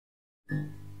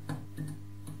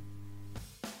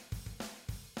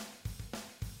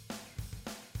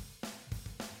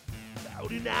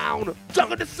39.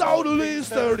 Drunk at the soda leaves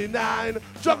 39.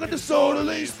 Drunk at the soda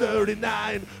leaves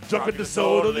 39. Drunk at the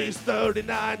soda leaves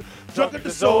 39. Drunk at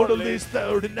the soda leaves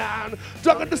 39.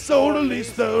 Drunk at the soda leaves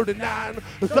 39.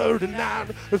 39.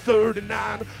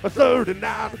 39.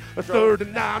 39.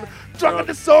 39. Drunk at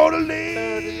the soda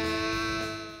leaves.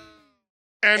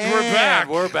 And we're back.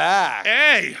 We're back.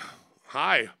 Hey.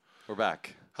 Hi. We're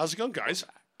back. How's it going, guys?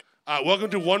 Welcome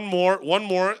to one more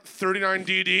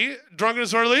 39DD. Drunk and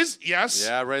Disorderlies? Yes.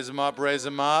 Yeah, raise them up, raise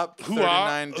them up. Hoo-ah.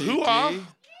 39 DD. Hoo-ah.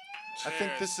 I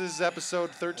think this is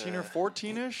episode 13 or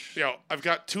 14-ish. Yo, I've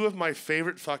got two of my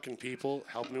favorite fucking people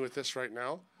helping me with this right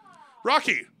now.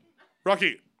 Rocky,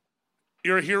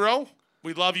 you're a hero.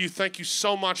 We love you. Thank you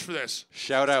so much for this.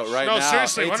 Shout out right No, now.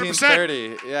 seriously, 100%.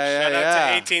 1830. Yeah. Shout out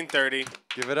to 1830.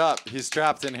 Give it up. He's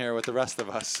trapped in here with the rest of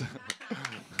us.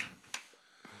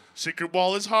 Secret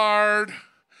wall is hard.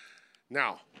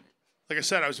 Now, like I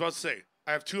said, I was about to say,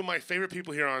 I have two of my favorite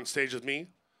people here on stage with me.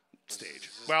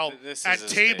 This at is a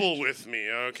table stage. with me,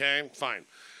 okay? Fine.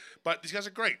 But these guys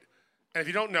are great. And if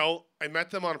you don't know, I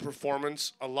met them on a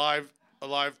performance, a live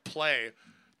play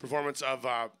performance of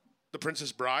The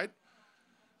Princess Bride.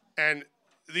 And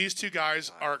these two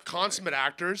guys are consummate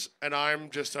actors, and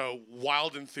I'm just a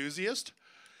wild enthusiast.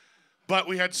 But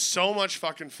we had so much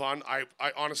fucking fun. I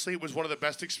honestly, it was one of the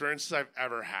best experiences I've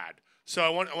ever had. So I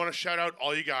want to shout out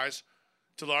all you guys,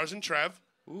 to Lars and Trev,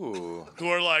 Ooh, who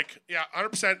are like, yeah,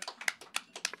 100%.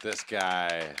 this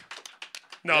guy.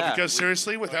 No, Yeah, because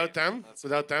seriously, without them,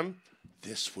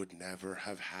 this would never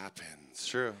have happened. It's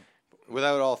true.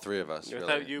 Without all three of us, Without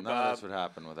really. you, None of this Bob. would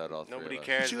happen without all three Nobody of us.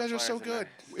 cares. But you guys are so good.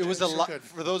 It was You a guys are so good.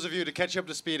 for those of you to catch you up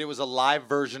to speed. It was a live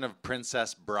version of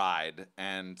Princess Bride,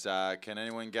 and can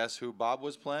anyone guess who Bob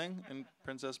was playing in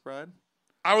Princess Bride?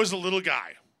 I was a little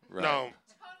guy. Right. No.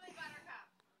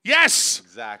 Yes!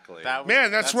 Exactly.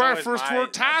 Man, that's where I always first my- wore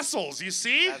tassels. You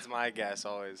see? That's my guess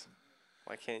always.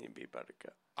 Why can't you be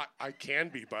Buttercup? I can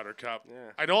be Buttercup.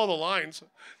 Yeah. I know all the lines.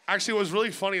 Actually, what was really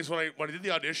funny is when I did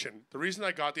the audition, the reason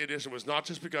I got the audition was not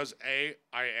just because, I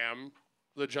am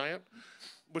the giant,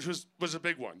 which was a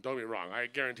big one. Don't get me wrong. I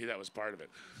guarantee that was part of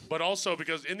it. But also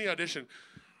because in the audition,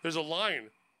 there's a line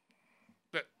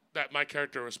that my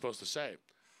character was supposed to say.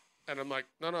 And I'm like,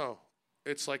 no,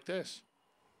 it's like this.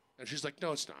 And she's like,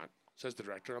 no, it's not, says the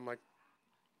director. I'm like,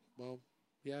 well,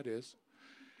 yeah, it is.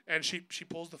 And she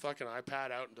pulls the fucking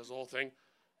iPad out and does the whole thing.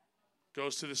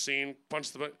 Goes to the scene,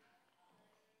 punches the button.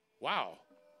 Wow,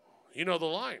 you know the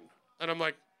line. And I'm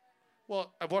like,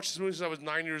 well, I've watched this movie since I was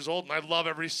 9 years old, and I love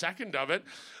every second of it.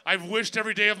 I've wished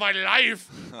every day of my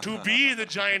life to be the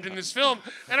giant in this film,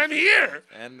 and I'm here.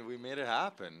 And we made it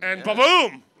happen. And yeah.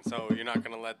 ba-boom. So you're not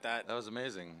gonna let that. That was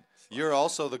amazing. You're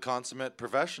also the consummate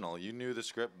professional. You knew the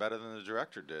script better than the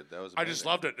director did. That was amazing. I just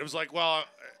loved it. It was like, well,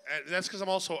 and that's because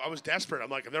I was desperate. I'm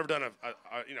like, I've never done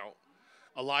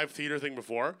a live theater thing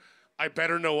before. I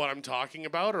better know what I'm talking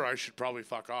about, or I should probably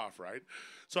fuck off, right?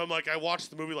 So I'm like, I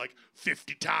watched the movie like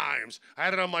 50 times. I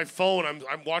had it on my phone. I'm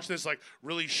watching this like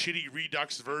really shitty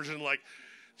Redux version, like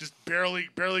just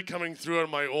barely coming through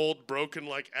on my old broken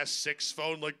like S6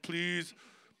 phone. Like, please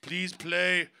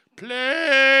play,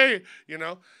 you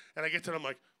know? And I get to it, I'm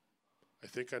like, I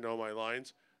think I know my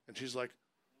lines. And she's like,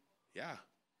 yeah.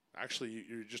 Actually,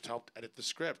 you just helped edit the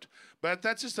script. But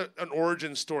that's just an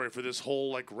origin story for this whole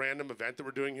like random event that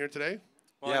we're doing here today.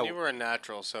 Well, Yeah. and you were a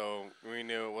natural, so we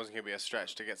knew it wasn't gonna be a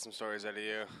stretch to get some stories out of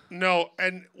you. No,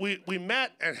 and we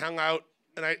met and hung out,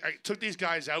 and I took these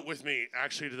guys out with me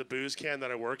actually to the booze can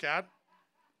that I work at,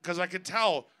 because I could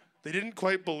tell they didn't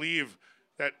quite believe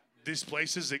that these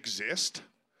places exist.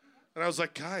 And I was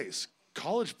like, guys,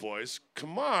 college boys,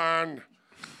 come on,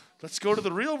 let's go to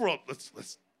the real world.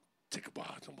 Let's take a walk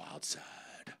on the wild side.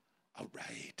 All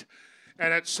right.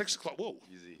 And at 6 o'clock, whoa.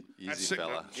 Easy sick,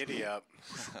 fella. Giddy up.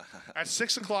 At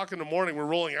 6 o'clock in the morning, we're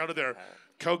rolling out of there,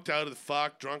 coked out of the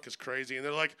fuck, drunk as crazy. And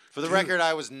they're like, For the "Dude." record,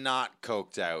 I was not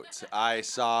coked out. I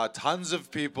saw tons of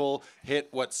people hit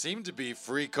what seemed to be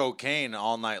free cocaine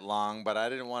all night long, but I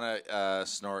didn't want to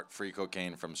snort free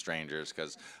cocaine from strangers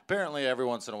because apparently every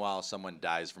once in a while someone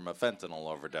dies from a fentanyl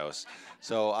overdose.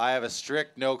 So I have a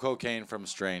strict no cocaine from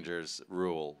strangers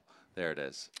rule. There it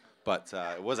is. But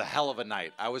it was a hell of a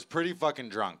night. I was pretty fucking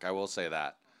drunk, I will say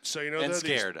that. So, you know, And there are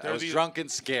scared. These, I was drunk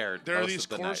and scared. There are most these of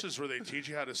the night. courses where they teach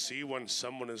you how to see when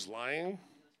someone is lying.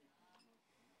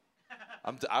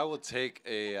 I will take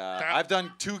a. I've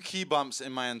done 2 key bumps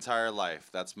in my entire life.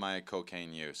 That's my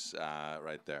cocaine use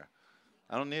right there.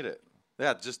 I don't need it.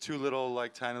 Yeah, just 2 little,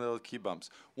 like, tiny little key bumps.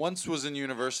 Once was in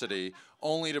university,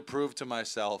 only to prove to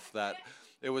myself that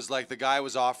it was like the guy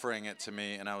was offering it to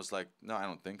me, and I was like, no, I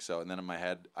don't think so. And then in my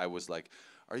head, I was like,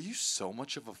 are you so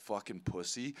much of a fucking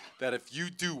pussy that if you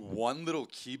do one little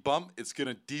key bump, it's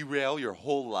gonna derail your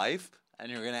whole life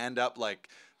and you're gonna end up like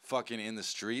fucking in the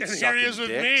street And here sucking he is with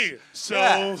dicks? me. So,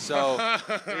 Yeah, so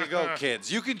there you go,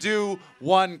 kids. You can do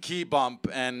one key bump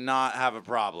and not have a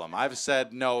problem. I've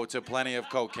said no to plenty of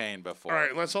cocaine before. all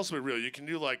right, let's also be real. You can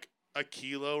do like a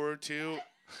kilo or two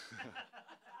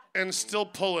and still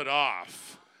pull it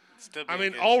off. Still I be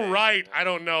in mean, good all shape. right. I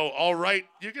don't know. All right,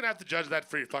 you're gonna have to judge that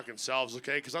for your fucking selves,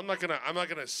 okay? Because I'm not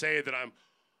gonna say that I'm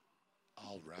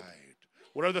all right,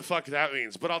 whatever the fuck that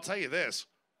means. But I'll tell you this: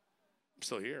 I'm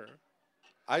still here.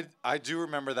 I do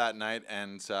remember that night,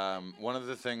 and one of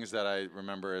the things that I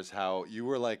remember is how you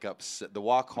were like upset. The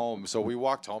walk home. So we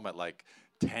walked home at like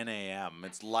 10 a.m.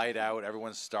 It's light out.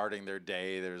 Everyone's starting their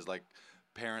day. There's like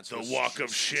parents The with walk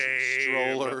of shame.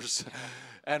 strollers,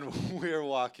 and we were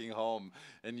walking home,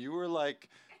 and you were like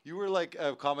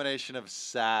a combination of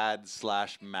sad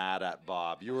 / mad at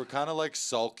Bob. You were kind of like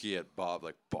sulky at Bob,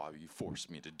 like Bob, you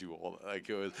forced me to do all that. Like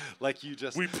it was like you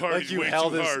just We partied like you way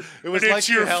held too his. hard, It was and like it's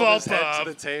you your held fault, his head Bob.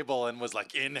 to the table and was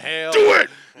like, inhale. Do it!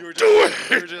 You were Do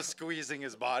just, it! You were just squeezing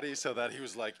his body so that he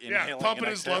was like inhaling. Yeah, pumping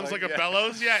and his lungs like exhaling. a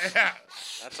bellows. Yeah.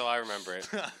 That's how I remember it.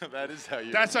 That is how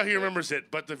you. That's how he remember it. remembers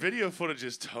it. But the video footage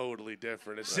is totally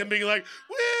different. It's him being like,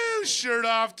 woo, shirt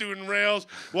off, doing rails.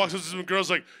 Walks up to some girls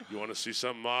like, you want to see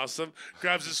something awesome?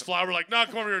 Grabs his flower like, no,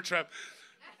 come over here, Trev.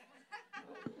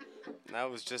 That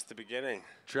was just the beginning.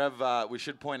 Trev, we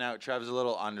should point out Trev's a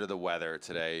little under the weather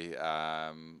today.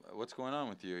 What's going on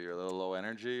with you? You're a little low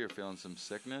energy. You're feeling some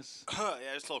sickness. Yeah,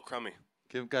 just a little crummy.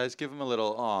 Give him a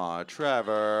little. Aw,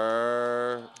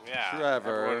 Trevor. Yeah,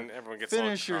 Trevor. everyone gets a little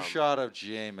Finish your crumb. shot of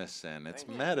Jameson. It's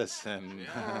medicine.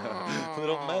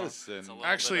 Little medicine. It's a little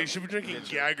Actually, bit you of should be drinking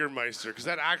Jagermeister because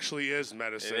that actually is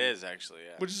medicine. It is actually,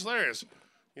 yeah. Which is hilarious.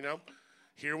 You know,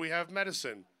 here we have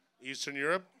medicine. Eastern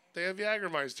Europe, they have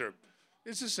Jagermeister.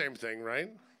 It's the same thing, right?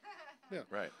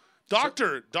 Right.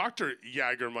 Dr.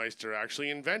 Jagermeister actually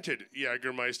invented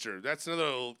Jagermeister. That's another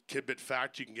little tidbit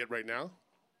fact you can get right now.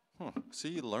 Huh. See,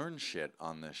 you learn shit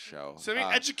on this show. So, I mean,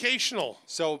 educational.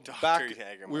 So Dr. back,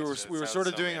 Jagermeister, we were that sort of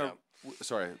sounds so doing made a. up.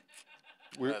 Sorry,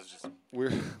 we're That was just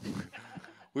we're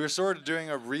we were sort of doing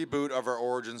a reboot of our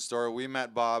origin story. We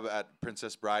met Bob at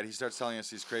Princess Bride. He starts telling us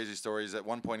these crazy stories. At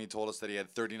one point, he told us that he had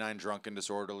 39 drunken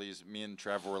disorderlies. Me and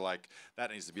Trevor were like, that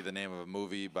needs to be the name of a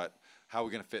movie, but how are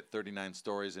we going to fit 39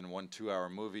 stories in one 2-hour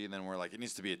movie? And then we're like, it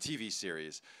needs to be a TV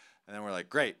series. And then we're like,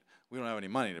 great, we don't have any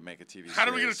money to make a TV series. How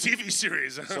do we get a TV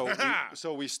series?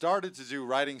 So we started to do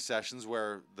writing sessions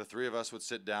where the three of us would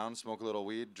sit down, smoke a little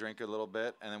weed, drink a little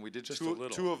bit, and then we did Just a two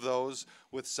little. of those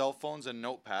with cell phones and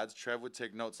notepads. Trev would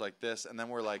take notes like this, and then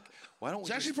we're like, why don't It's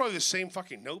we actually just... probably the same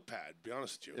fucking notepad, to be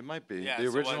honest with you. It might be. Yeah, The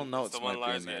it's the original one- it's notes the one might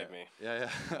Lars be in there.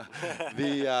 gave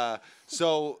me. Yeah.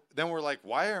 So then we're like,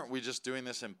 why aren't we just doing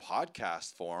this in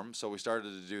podcast form? So we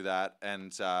started to do that,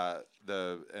 and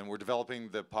we're developing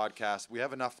the podcast. We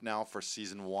have enough now for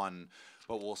season 1,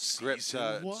 but we'll script Season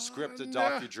a one?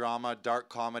 docudrama, dark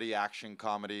comedy, action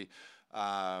comedy,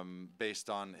 based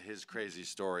on his crazy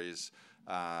stories.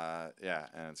 And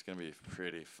it's gonna be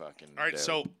pretty fucking. All right, dope.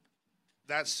 so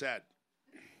that said,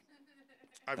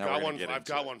 I've Now we're got gonna one. get I've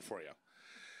into got it. one for you.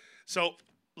 So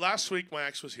last week my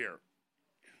ex was here,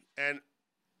 and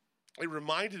it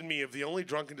reminded me of the only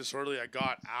drunken disorderly I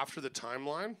got after the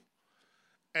timeline,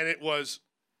 and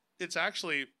it's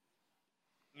actually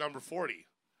number 40.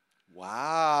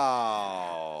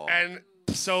 Wow. And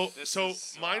so This so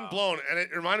is- mind blown, and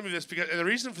it reminded me of this because and the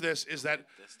reason for this is that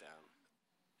this down.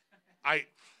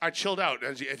 I chilled out.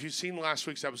 As if you've seen last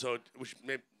week's episode, which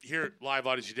maybe here live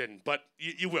audience you didn't, but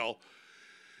you will.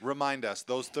 Remind us,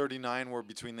 those 39 were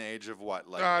between the age of what,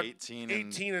 like 18 and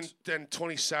 18 and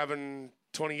 27,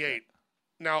 28.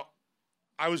 Now,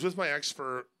 I was with my ex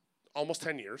for almost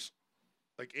 10 years,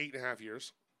 like 8.5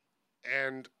 years,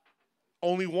 and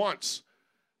only once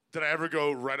did I ever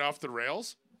go right off the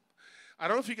rails. I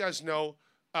don't know if you guys know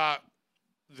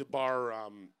the bar,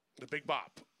 the Big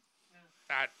Bop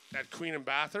at Queen and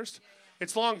Bathurst.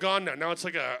 It's long gone now. Now it's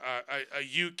like a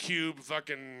U-Cube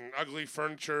fucking ugly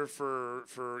furniture for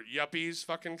yuppies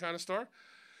fucking kind of store.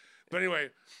 But anyway,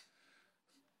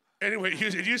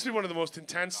 it used to be one of the most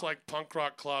intense like punk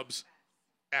rock clubs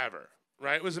ever,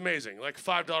 right? It was amazing. Like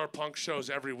 $5 punk shows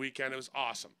every weekend. It was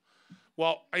awesome.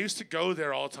 Well, I used to go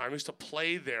there all the time. I used to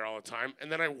play there all the time.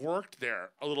 And then I worked there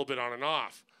a little bit on and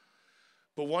off.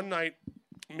 But one night,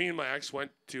 me and my ex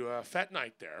went to a fet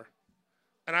night there.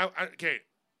 And I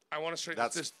want to straighten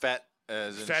that's this. fet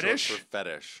as in Fetish? short for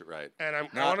fetish, right? And I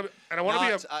Not- want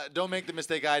to be a. Don't make the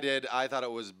mistake I did. I thought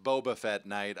it was Boba Fett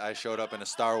night. I showed up in a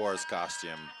Star Wars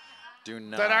costume. Do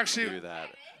not That actually- do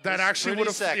that. That It's actually would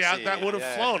pretty have, yeah, sexy. that would have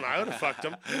Yeah. flown. I would have fucked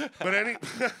him. But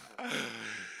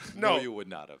No, no, you would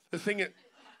not have. the thing is,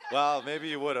 Well, maybe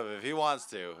you would have if he wants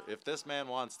to. If this man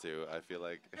wants to, I feel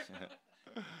like.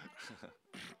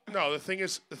 no, the thing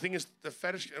is, the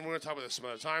fetish, and we're gonna talk about this some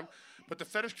other time. But the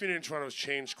fetish community in Toronto has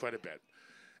changed quite a bit.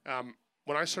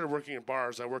 When I started working in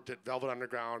bars, I worked at Velvet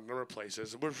Underground, a number of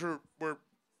places. We're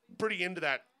pretty into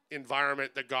that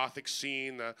environment, the gothic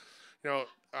scene, the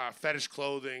fetish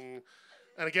clothing,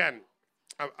 and again,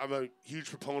 I'm a huge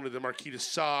proponent of the Marquis de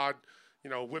Sade.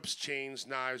 Whips, chains,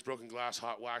 knives, broken glass,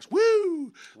 hot wax.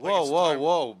 Woo! Whoa, whoa,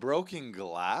 whoa! Broken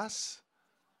glass?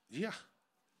 Yeah,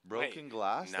 Broken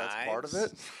glass? That's part of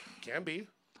knives? it? can be.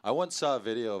 I once saw a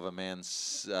video of a man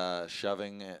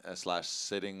shoving /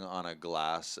 sitting on a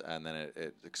glass, and then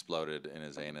it exploded in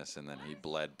his anus, and then he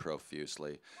bled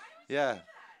profusely. Yeah,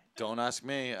 don't ask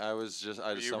me. I just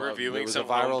you it reviewing was a some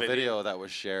home viral video? video that was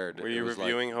shared. Were It you was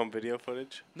reviewing home video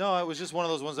footage? no, it was just one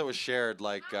of those ones that was shared.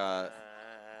 Like,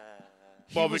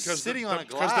 he Well, was because sitting the, on the, a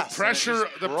glass. because the pressure, and it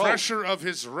just broke. pressure of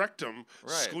his rectum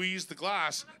Right. squeezed the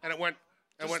glass, and it went.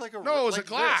 It Just went. like No, it was like a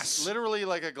glass. this, literally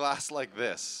like a glass like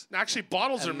this. Actually,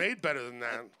 bottles are And- made better than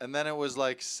that. And then it was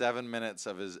like 7 minutes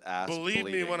of his ass. Believe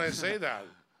me bleeding. when I say that.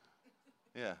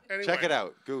 Yeah. Anyway. Check it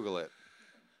out. Google it.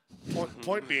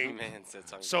 Point being, Man,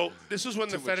 that's on. so this was when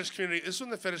the fetish community. This is when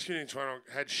the fetish community in Toronto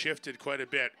had shifted quite a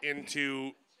bit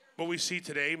into what we see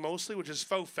today, mostly, which is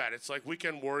faux fet. It's like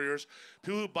weekend warriors,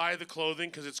 people who buy the clothing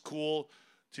because it's cool,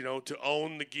 to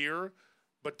own the gear,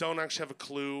 but don't actually have a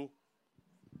clue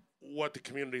what the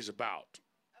community's about.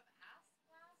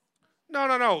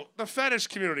 No. The fetish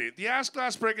community. The ass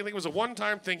glass breaking thing was a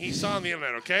one-time thing he saw on the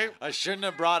internet, okay? I shouldn't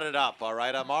have brought it up, all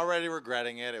right? I'm already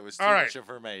regretting it. It was too All right. much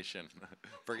information.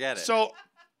 Forget it. So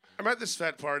I'm at this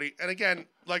fet party, and again,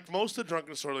 like most of the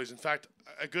drunken disorderlies, in fact,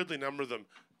 a goodly number of them,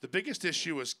 the biggest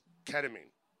issue was ketamine.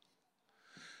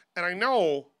 And I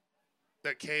know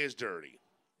that K is dirty,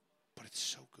 but it's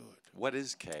so good. what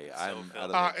is K? I'm out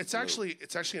of the It's loop.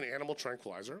 actually an animal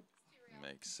tranquilizer.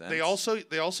 Makes sense.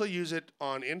 They also use it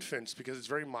on infants because it's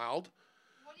very mild.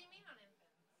 What do you mean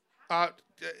on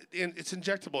infants? It's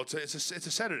injectable. It's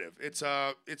a sedative. It's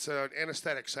an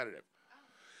anesthetic sedative.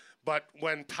 But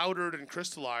when powdered and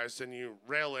crystallized and you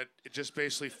rail it, it just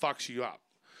basically fucks you up.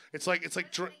 It's like Make you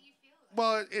feel it.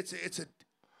 well, it's a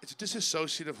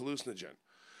dissociative hallucinogen.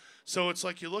 So it's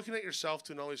like you're looking at yourself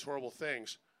doing all these horrible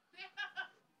things,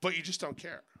 but you just don't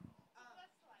care.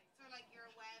 So like you're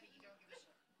aware that you don't give a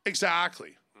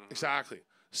shit. Exactly.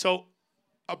 So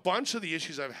a bunch of the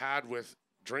issues I've had with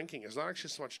drinking is not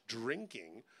actually so much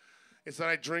drinking, it's that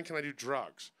I drink and I do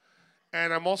drugs.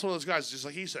 And I'm also one of those guys, just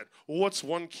like he said, well, what's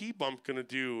one key bump going to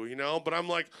do, But I'm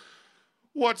like,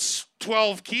 what's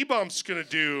 12 key bumps going to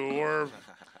do? Or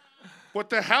what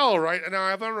the hell, right? And now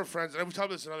I have other friends, and we've talked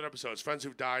about this in other episodes, friends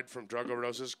who've died from drug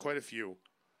overdoses, quite a few,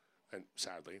 and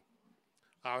sadly,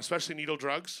 especially needle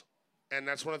drugs. And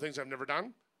that's one of the things I've never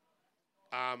done.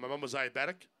 My mom was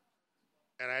diabetic,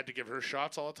 and I had to give her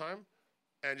shots all the time,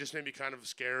 and it just made me kind of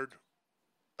scared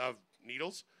of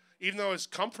needles. Even though I was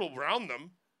comfortable around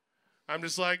them, I'm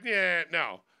just like, yeah,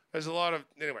 no. There's a lot of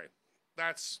anyway.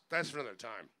 That's for another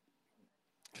time.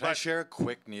 Can I share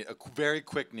a very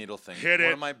quick needle thing? Hit One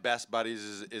it. of my best buddies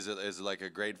is like a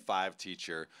grade 5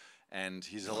 teacher, and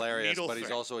he's hilarious, Needle but he's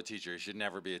thing. also a teacher. He should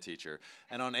never be a teacher.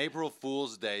 And on April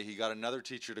Fool's Day, he got another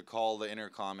teacher to call the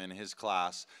intercom in his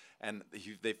class, and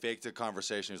they faked a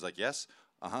conversation. He was like, yes,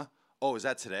 uh-huh. Oh, is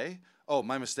that today? Oh,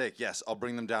 my mistake. Yes, I'll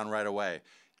bring them down right away.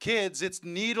 Kids, it's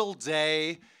needle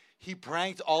day. He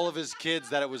pranked all of his kids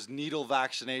that it was needle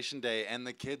vaccination day, and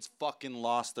the kids fucking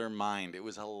lost their mind. It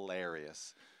was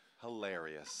hilarious.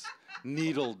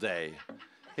 Needle day.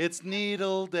 It's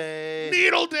needle day.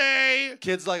 Needle day.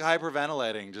 Kids like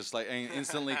hyperventilating, just like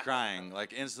instantly crying, My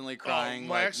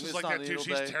like, ex was "It's like not that too. needle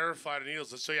She's day." terrified of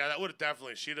needles. So yeah, that would have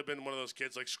definitely. She'd have been one of those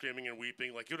kids like screaming and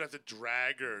weeping. Like you'd have to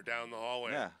drag her down the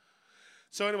hallway. Yeah,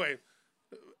 So anyway,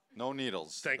 no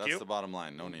needles. Thank That's you. the bottom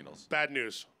line. No needles. bad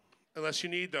news. Unless you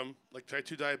need them, like type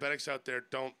 2 diabetics out there,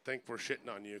 don't think we're shitting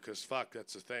on you because fuck,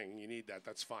 that's the thing. You need that.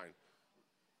 That's fine.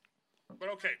 But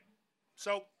okay,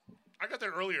 so I got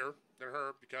there earlier than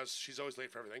her because she's always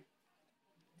late for everything.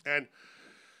 And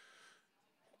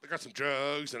I got some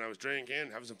drugs and I was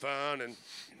drinking, having some fun. And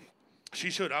she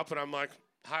showed up and I'm like,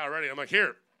 hi already. I'm like,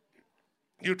 here,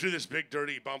 you do this big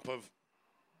dirty bump of,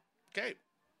 okay.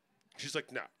 She's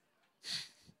like, no.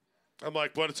 I'm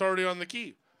like, but it's already on the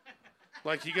key.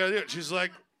 Like, you gotta do it. She's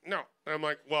like, no. And I'm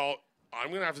like, well,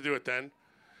 I'm gonna have to do it then.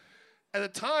 At the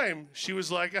time, she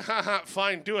was like,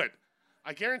 fine, do it.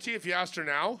 I guarantee if you asked her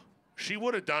now, she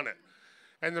would have done it.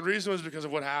 And the reason was because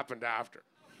of what happened after.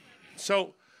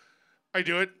 So I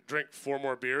do it, drink 4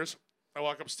 more beers. I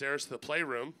walk upstairs to the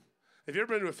playroom. Have you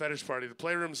ever been to a fetish party? The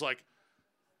playroom's like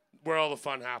where all the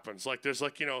fun happens. Like there's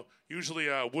like, usually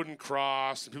a wooden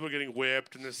cross and people are getting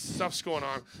whipped and this stuff's going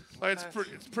on. Like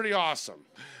it's pretty awesome.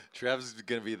 Trev's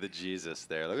gonna be the Jesus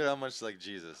there. Look at how much like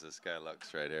Jesus this guy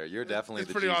looks right here. You're definitely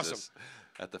the pretty Jesus awesome.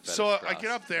 at the fetish So cross. I get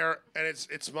up there and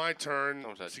it's my turn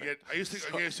Don't touch to me. get. I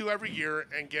used to every year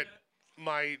and get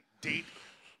my date,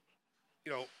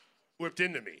 whipped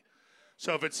into me.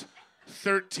 So if it's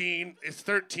 13, it's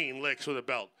 13 licks with a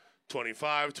belt.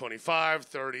 25, 25,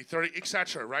 30, 30,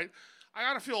 etc. Right? I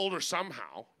gotta feel older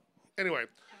somehow. Anyway,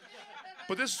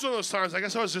 but this is one of those times. I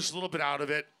guess I was just a little bit out of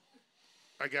it.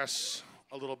 I get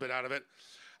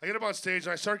up on stage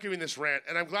and I start giving this rant,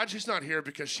 and I'm glad she's not here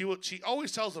because she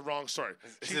always tells the wrong story.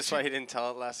 Is this why you didn't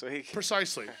tell it last week?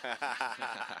 Precisely.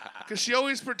 Because she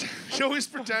always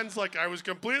pretends like I was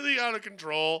completely out of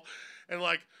control and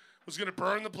like was gonna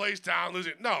burn the place down, lose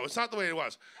it. No, it's not the way it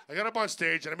was. I got up on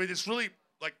stage and I made this really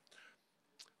like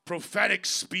prophetic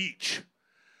speech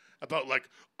about like,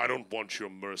 I don't want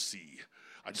your mercy.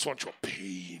 I just want your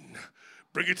pain.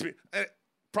 Bring it to me. And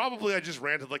probably I just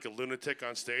ranted like a lunatic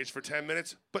on stage for 10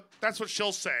 minutes, but that's what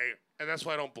she'll say, and that's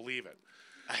why I don't believe it.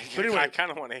 But anyway, I kind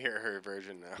of want to hear her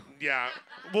version now. Yeah,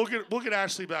 we'll get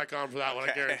Ashley back on for that one,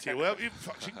 I guarantee. Well,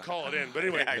 she can call it in, but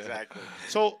anyway. Yeah, exactly.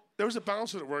 So there was a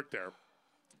bouncer that worked there,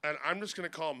 and I'm just going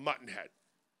to call him Muttonhead.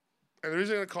 And the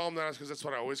reason I'm going to call him that is because that's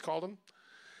what I always called him.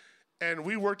 And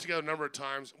we worked together a number of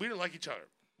times. We didn't like each other.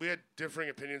 We had differing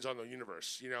opinions on the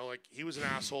universe. Like he was an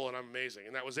asshole and I'm amazing,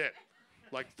 and that was it.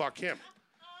 Like, fuck him.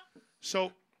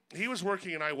 So he was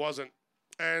working and I wasn't.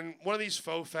 And one of these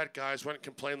faux fat guys went and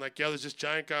complained like, there's this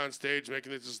giant guy on stage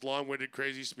making this long-winded,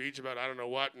 crazy speech about I don't know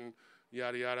what and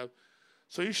yada, yada.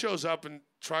 So he shows up and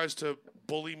tries to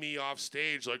bully me off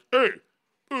stage like, hey,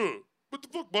 what the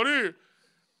fuck, buddy?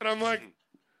 And I'm like,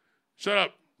 shut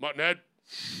up, Muttonhead.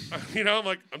 I'm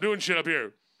like, I'm doing shit up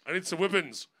here. I need some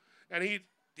whippings. And he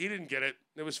didn't get it.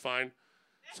 It was fine.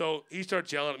 So he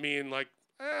starts yelling at me and like,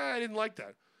 I didn't like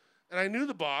that. And I knew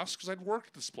the boss because I'd worked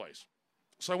at this place.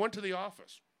 So I went to the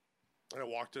office. And I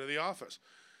walked into the office.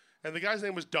 And the guy's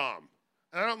name was Dom.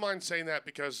 And I don't mind saying that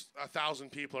because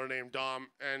 1,000 people are named Dom.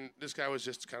 And this guy was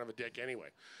just kind of a dick anyway.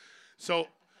 So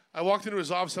I walked into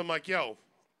his office. I'm like,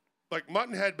 like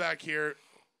Muttonhead back here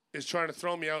is trying to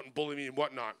throw me out and bully me and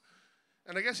whatnot.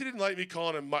 And I guess he didn't like me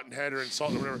calling him Muttonhead or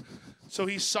insulting or whatever. So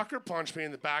he sucker punched me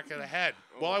in the back of the head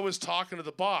while I was talking to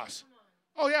the boss.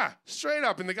 Oh, yeah, straight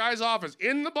up in the guy's office,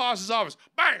 in the boss's office.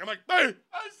 Bang! I'm like, hey!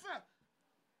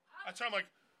 That's how I'm like,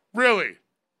 really?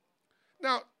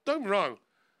 Now, don't get me wrong.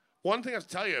 One thing I have to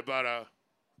tell you about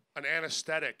an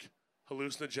anesthetic,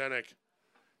 hallucinogenic,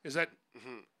 is that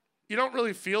you don't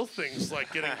really feel things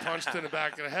like getting punched in the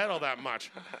back of the head all that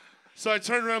much. So I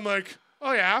turned around like,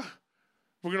 oh, yeah?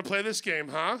 We're going to play this game,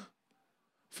 huh?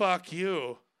 Fuck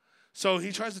you. So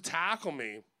he tries to tackle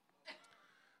me.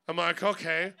 I'm like,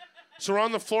 okay. So we're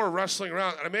on the floor wrestling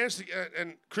around. And I managed to get,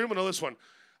 and Kareem will know this one.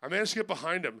 I managed to get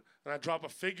behind him, and I drop a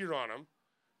figure on him,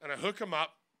 and I hook him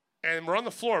up, and we're on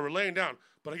the floor. We're laying down.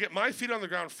 But I get my feet on the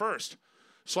ground first.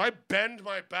 So I bend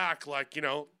my back like,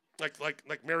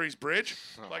 like Mary's Bridge.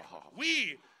 Like,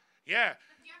 yeah.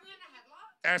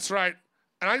 That's right.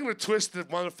 And I'm going to twist the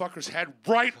motherfucker's head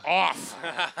right off.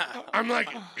 I'm like,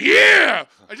 yeah!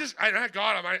 I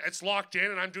got him. It's locked in,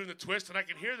 and I'm doing the twist, and I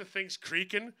can hear the things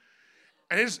creaking.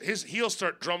 And his heels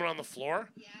start drumming on the floor.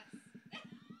 Yes.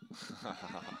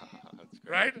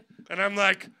 Right? And I'm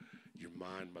like, you're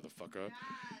mine, motherfucker. Yes.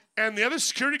 And the other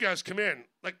security guys come in,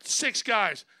 like 6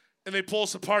 guys, and they pull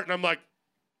us apart, and I'm like,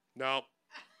 no.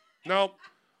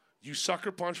 You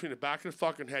sucker punched me in the back of the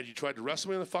fucking head. You tried to wrestle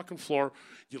me on the fucking floor.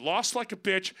 You lost like a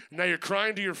bitch, and now you're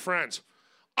crying to your friends.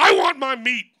 I want my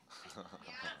meat.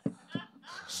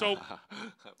 So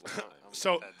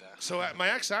my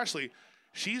ex Ashley,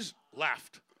 she's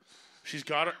left. She's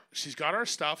got our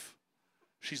stuff.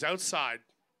 She's outside.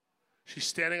 She's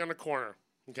standing on the corner.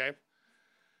 Okay.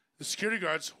 The security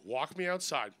guards walk me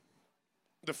outside.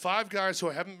 The 5 guys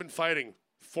who I haven't been fighting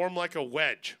form like a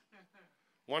wedge.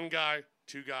 1 guy,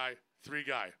 2 guy, 3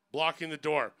 guy, blocking the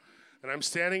door. And I'm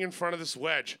standing in front of this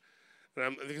wedge.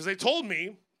 Because they told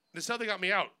me, this is how they got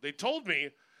me out. They told me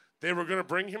they were going to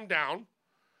bring him down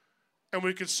and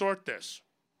we could sort this.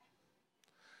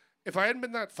 If I hadn't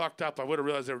been that fucked up, I would have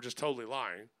realized they were just totally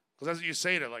lying. Because that's what you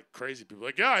say to like crazy people.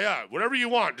 Like, yeah, whatever you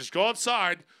want. Just go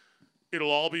outside. It'll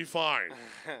all be fine.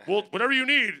 Well, whatever you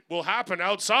need will happen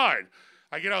outside.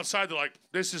 I get outside. They're like,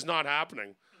 this is not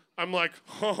happening. I'm like,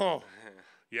 oh.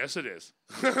 Yes, it is.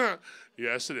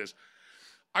 Yes, it is.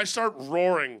 I start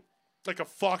roaring like a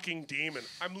fucking demon.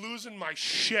 I'm losing my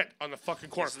shit on the fucking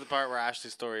corner. This is the part where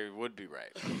Ashley's story would be right.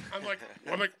 I'm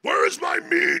like, where's my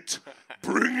meat?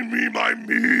 Bring me my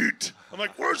meat. I'm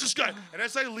like, where's this guy? And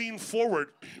as I lean forward,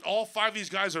 all 5 of these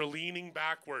guys are leaning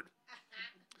backward.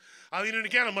 I lean in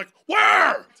again. I'm like,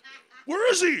 where?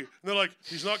 Where is he? And they're like,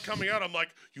 he's not coming out. I'm like,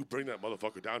 you bring that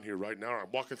motherfucker down here right now. Or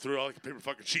I'm walking through like a paper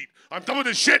fucking sheet. I'm done with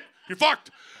this shit. You're fucked.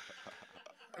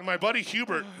 And my buddy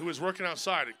Hubert, who was working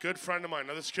outside, a good friend of mine,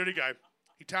 another security guy,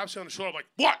 he taps me on the shoulder. I'm like,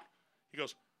 what? He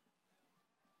goes,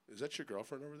 is that your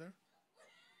girlfriend over there?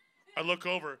 I look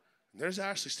over, and there's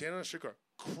Ashley standing on the street car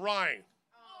crying.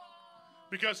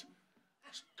 Because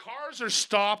cars are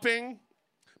stopping.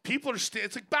 People are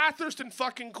it's like Bathurst and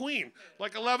fucking Queen.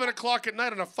 Like 11 o'clock at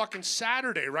night on a fucking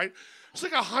Saturday, right? It's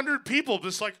like 100 people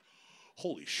just like,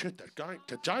 holy shit, that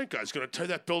giant guy's going to tear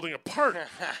that building apart.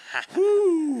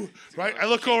 Woo! Right? I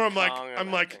look over, I'm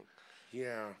like,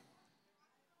 yeah,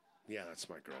 that's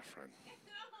my girlfriend.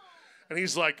 And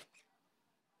he's like,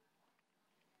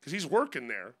 because he's working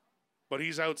there, but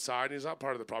he's outside and he's not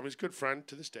part of the problem. He's a good friend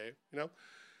to this day, you know?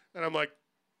 And I'm like,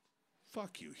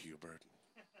 fuck you, Hubert.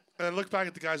 And I look back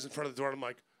at the guys in front of the door and I'm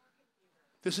like,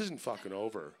 this isn't fucking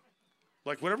over.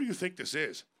 Like, whatever you think this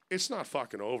is, it's not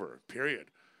fucking over,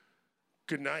 period.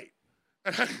 Good night.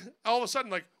 And all of a sudden,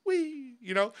 like, wee,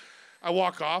 you know, I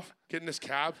walk off, get in this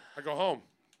cab, I go home.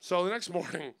 So the next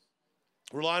morning,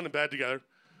 we're lying in bed together.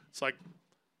 It's like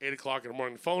 8 o'clock in the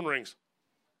morning. The phone rings.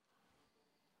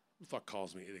 Who the fuck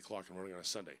calls me 8 o'clock in the morning on a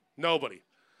Sunday? Nobody.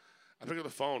 I pick up the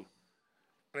phone,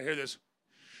 and I hear this,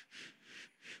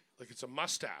 like it's a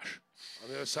mustache on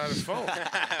the other side of the phone.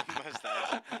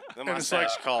 Mustache. The And it's mustache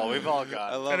like- call. We've all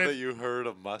got I it. love And that you heard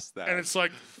a mustache. And it's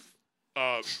like,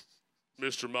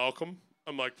 Mr. Malcolm.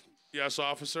 I'm like, yes,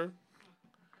 officer.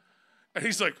 And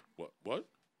he's like, what?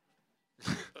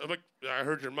 I'm like, I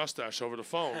heard your mustache over the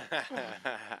phone.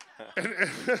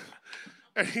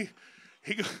 and he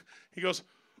goes,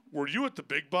 were you at the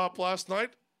Big Bop last night?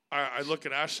 I look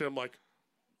at Ashley. I'm like,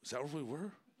 is that where we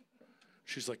were?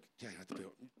 She's like, yeah, you're at the Big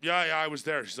Bop. Yeah, I was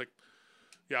there. She's like,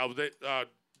 yeah, they,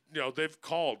 they've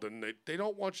called and they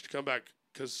don't want you to come back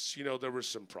because, there were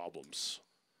some problems.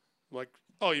 I'm like,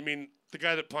 oh, you mean the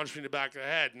guy that punched me in the back of the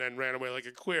head and then ran away like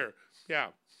a queer? Yeah,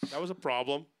 that was a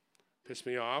problem. Pissed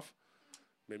me off.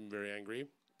 Made me very angry.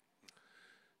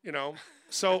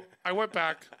 So I went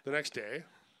back the next day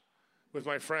with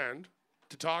my friend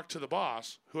to talk to the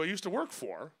boss who I used to work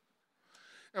for.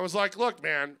 And was like, look,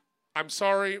 man, I'm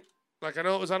sorry. Like, I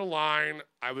know it was out of line.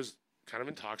 I was kind of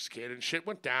intoxicated and shit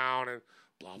went down and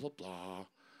blah, blah, blah.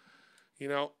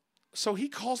 So he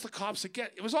calls the cops again.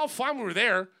 It was all fine. We were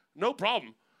there. No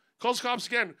problem. Calls the cops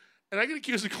again. And I get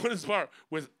accused of going to this bar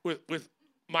with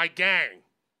my gang.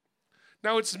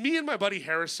 Now, it's me and my buddy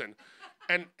Harrison.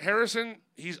 And Harrison,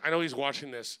 I know he's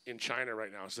watching this in China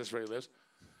right now. Is this where he lives?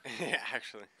 Yeah,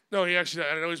 actually. No, I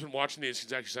know he's been watching these.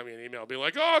 He's actually sent me an email being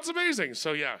like, oh, it's amazing.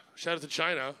 So, yeah, shout out to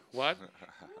China. What?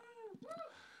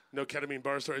 No ketamine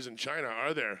bar stories in China,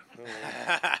 are there?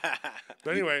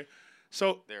 But anyway,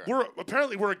 so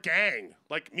we're a gang.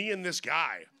 Like, me and this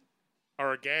guy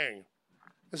are a gang.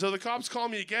 And so the cops call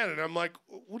me again, and I'm like,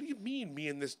 what do you mean, me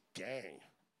and this gang?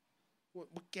 What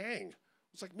gang?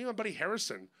 It's like me and my buddy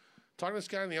Harrison talking to this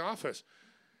guy in the office.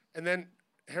 And then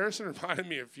Harrison reminded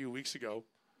me a few weeks ago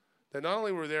that not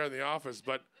only were we there in the office,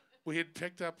 but we had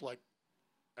picked up like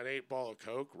an 8-ball of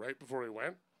Coke right before we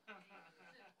went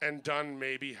and done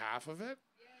maybe half of it.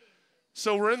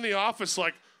 So we're in the office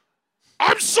like,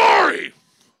 I'm sorry.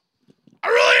 I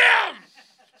really am.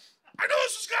 I know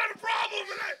this is kind of a problem,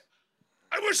 and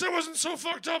I wish I wasn't so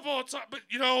fucked up all the time. But,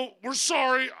 we're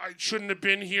sorry. I shouldn't have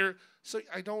been here. So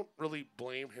I don't really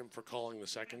blame him for calling the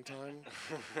second time.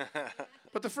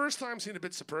 But the first time seemed a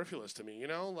bit superfluous to me,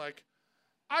 Like,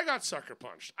 I got sucker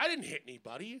punched. I didn't hit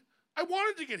anybody. I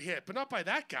wanted to get hit, but not by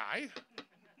that guy.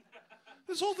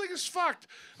 This whole thing is fucked.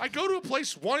 I go to a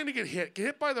place wanting to get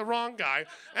hit by the wrong guy,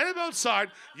 and I'm outside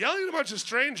yelling at a bunch of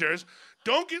strangers,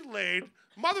 don't get laid.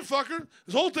 Motherfucker,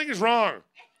 this whole thing is wrong.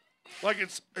 Like,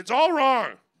 it's all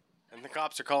wrong. And the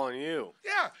cops are calling you.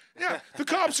 Yeah. The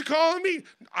cops are calling me.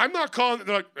 I'm not calling.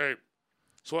 They're like, hey,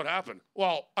 so what happened?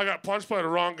 Well, I got punched by the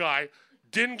wrong guy,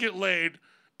 didn't get laid,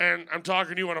 and I'm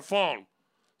talking to you on a phone.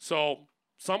 So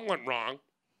something went wrong.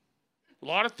 A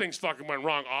lot of things fucking went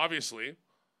wrong, obviously.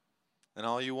 And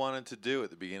all you wanted to do at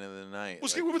the beginning of the night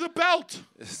Was hit with a belt.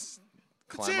 is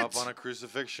climb up it. on a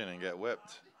crucifixion and get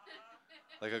whipped.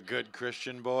 Like a good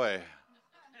Christian boy.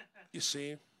 You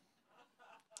see,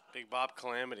 Big Bob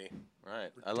Calamity.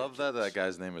 Right. I love that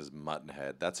guy's name is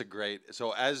Muttonhead. That's a great.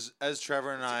 So as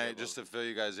Trevor and I, just to fill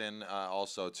you guys in,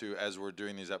 also too, as we're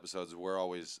doing these episodes, we're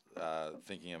always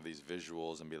thinking of these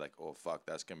visuals and be like, oh fuck,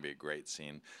 that's gonna be a great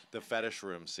scene. The fetish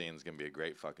room scene is gonna be a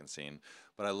great fucking scene.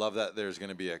 But I love that there's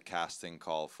gonna be a casting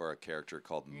call for a character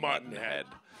called Muttonhead.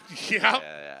 Yeah.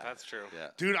 Yeah. That's true. Yeah.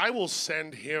 Dude, I will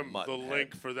send him Muttonhead. the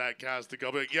link for that cast to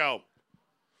go. Be like, yo,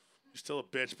 you're still a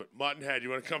bitch, but Muttonhead, you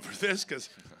want to come for this? Because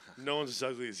no one's as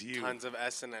ugly as you. Tons of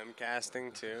S&M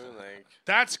casting too. Like,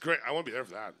 That's great. I want to be there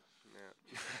for that.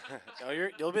 oh,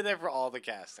 you'll be there for all the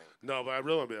casting. No, but I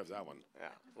really want to be there for that one. Yeah.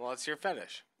 Well, it's your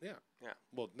fetish. Yeah. Yeah.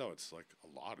 Well, no, it's like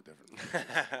a lot of different.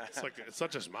 It's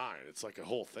not just mine. It's like a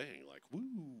whole thing. Like woo,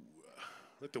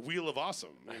 like the wheel of awesome.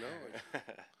 You know. Like,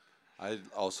 I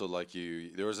also like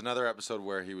you. There was another episode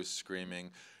where he was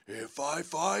screaming, "If I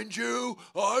find you,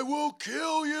 I will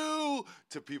kill you,"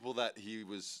 to people that he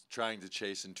was trying to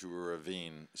chase into a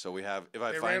ravine. So we have, if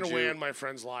I they find ran away you, and my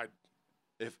friends lied.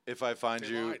 if I find They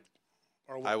you, lied.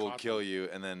 Or what I will caught kill them. you.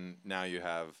 And then now you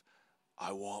have,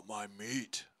 I want my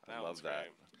meat. I That love one's that.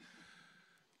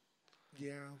 great.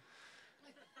 Yeah,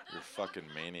 You're a fucking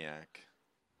maniac.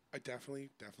 I definitely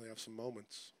have some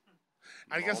moments.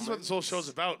 I guess that's what this whole show's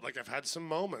about. Like I've had some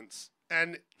moments,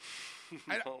 and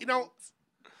you know,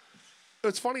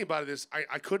 what's funny about it is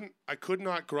I could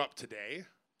not grow up today,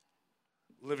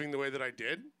 living the way that I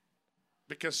did,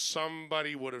 because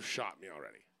somebody would have shot me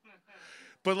already.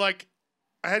 But like,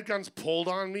 I had guns pulled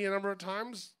on me a number of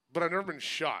times, but I've never been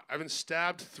shot. I've been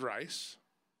stabbed thrice.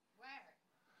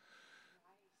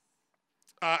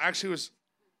 Actually, it was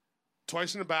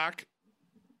twice in the back,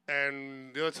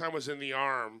 and the other time was in the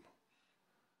arm.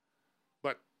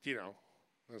 But, you know,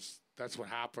 that's what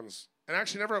happens. And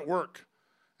actually, never at work.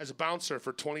 As a bouncer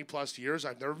for 20-plus years,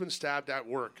 I've never been stabbed at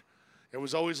work. It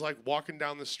was always like walking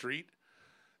down the street,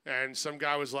 and some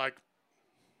guy was like,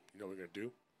 you know what we're going to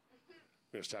do?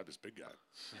 We're going to stab this big guy.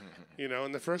 You know,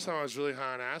 and the first time I was really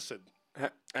high on acid. And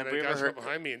Have the we guy ever went heard?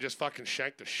 behind me and just fucking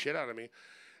shanked the shit out of me.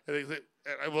 And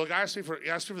the guy asked me for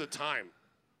the time,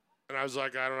 and I was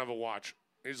like, I don't have a watch.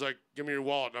 He's like, give me your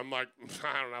wallet. And I'm like,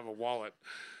 I don't have a wallet,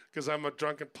 because I'm a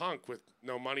drunken punk with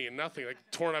no money and nothing, like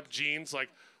torn up jeans. Like,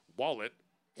 wallet?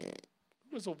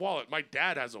 What's a wallet? My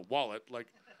dad has a wallet. Like,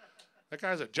 that guy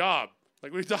has a job.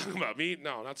 Like, what are you talking about? Me?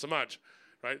 No, not so much.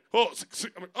 Right? Oh,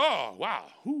 I'm like, oh, wow.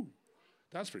 Whew.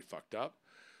 That's pretty fucked up.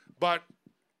 But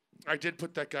I did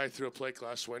put that guy through a plate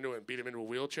glass window and beat him into a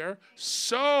wheelchair.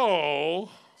 So,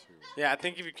 Yeah, I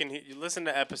think if you can you listen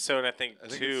to episode, I think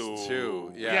two. It's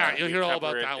two. yeah, you'll hear all cover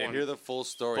about it that in one. Hear the full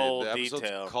story. Full The episode's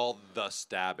detail. called The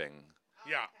Stabbing.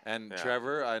 Yeah. And Yeah.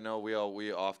 Trevor, I know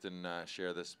we often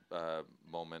share this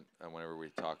moment whenever we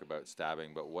talk about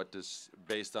stabbing. But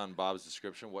based on Bob's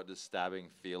description, what does stabbing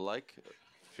feel like?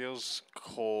 Feels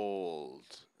cold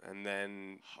and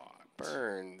then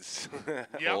burns. Yep.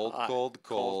 Cold, Hot. cold,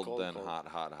 Cold, cold, then cold. hot,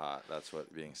 hot, hot. That's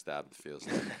what being stabbed feels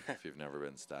like if you've never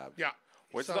been stabbed. Yeah.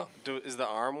 What's So- is the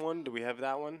arm one? Do we have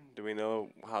that one? Do we know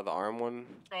how the arm one?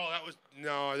 Oh, that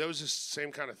was just the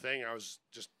same kind of thing. I was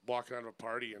just walking out of a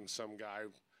party and some guy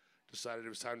decided it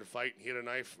was time to fight and he had a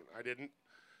knife and I didn't.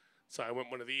 So I went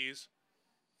one of these,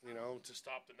 you know, to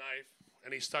stop the knife,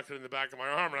 and he stuck it in the back of my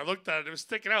arm and I looked at it, it was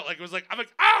sticking out I'm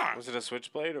like, ah! Was it a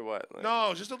switchblade or what? Like,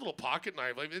 No, it's just a little pocket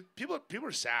knife. Like people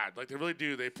are sad. Like they really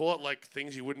do. They pull out like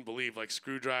things you wouldn't believe, like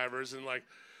screwdrivers and like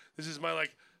this is my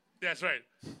like. That's right.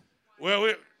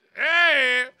 Well,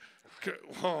 hey.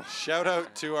 Whoa. Shout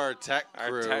out to our tech Our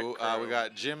crew. tech We crew.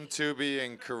 got Jim Tooby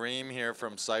and Kareem here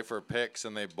from Cypher Picks,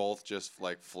 and they both just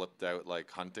like flipped out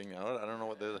like hunting. I don't know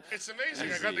what they're. It's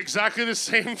amazing. I got Easy. exactly the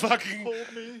same fucking.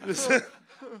 It's all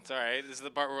right. This is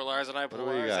the part where Lars and I put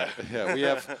What do we ours got? out.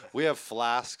 Yeah, we have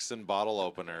flasks and bottle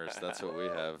openers. That's what we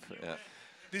have. Yeah.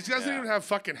 These guys don't Yeah. even have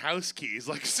fucking house keys.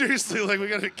 Like seriously, like we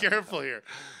gotta be careful here.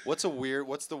 What's the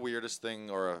weirdest thing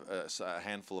or a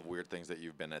handful of weird things that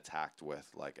you've been attacked with,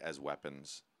 like as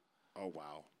weapons? Oh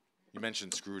wow. You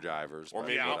mentioned screwdrivers. Or but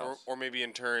maybe, what Yeah. else? or maybe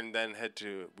in turn, then head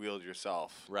to wield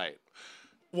yourself. Right.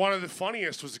 One of the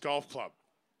funniest was the golf club,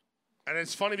 and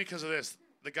it's funny because of this.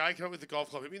 The guy came up with the golf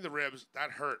club, hit me in the ribs.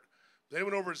 That hurt. Then he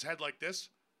went over his head like this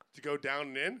to go down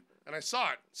and in, and I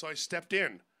saw it, so I stepped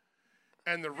in,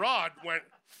 and the rod went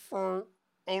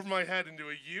over my head into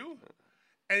a U,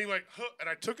 and he went, huh, and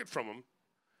I took it from him,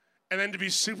 and then to be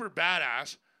super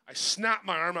badass, I snapped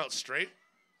my arm out straight,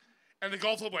 and the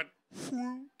golf club went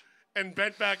and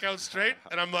bent back out straight,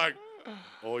 and I'm like,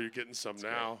 oh, you're getting some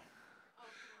now.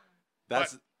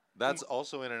 That's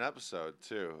also in an episode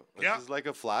too. This Yeah. is like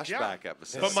a flashback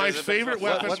episode. But my This is a favorite bit of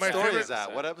a weapon, what my story favorite, is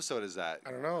that? What episode is that?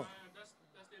 I don't know. That's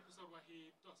the episode where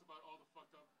he talks about all the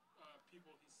fucked up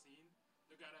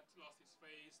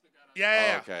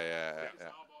Yeah. Okay, yeah.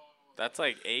 That's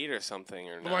like 8 or something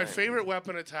or But 9. my favorite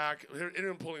weapon attack, it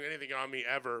didn't pulling anything on me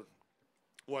ever,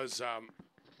 was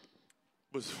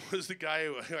the guy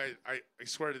who I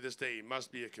swear to this day he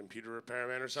must be a computer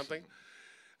repairman or something.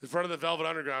 In front of the Velvet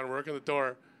Underground, working the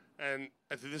door, and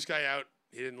I threw this guy out.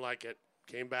 He didn't like it.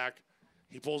 Came back.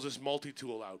 He pulls this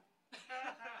multi-tool out.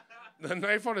 The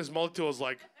knife on his multi-tool is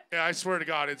like, yeah, I swear to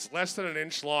God, it's less than an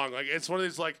inch long. Like it's one of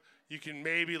these like you can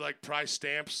maybe like pry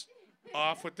stamps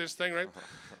off with this thing, right?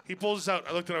 He pulls this out.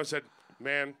 I looked at him and said,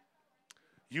 "Man,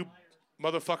 you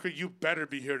motherfucker, you better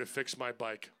be here to fix my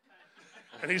bike."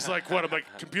 And he's like, "What?" I'm like,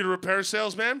 "Computer repair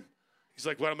salesman?" He's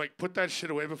like, "What?" I'm like, "Put that shit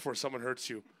away before someone hurts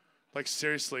you." Like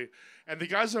seriously. And the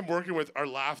guys I'm working with are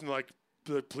laughing like,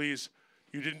 "Please,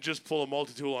 you didn't just pull a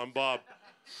multi-tool on Bob."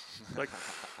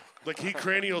 Like he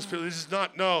cranials people. This is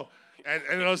not no. And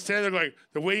I was standing there going,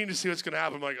 they're waiting to see what's gonna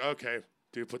happen. I'm like, okay,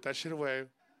 dude, put that shit away.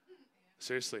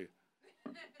 Seriously.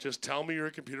 Just tell me you're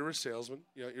a computer salesman,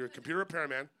 you're a computer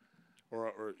repairman,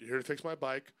 or you're here to fix my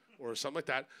bike, or something like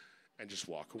that, and just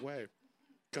walk away.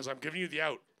 Because I'm giving you the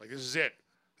out. Like this is it.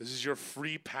 This is your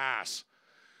free pass.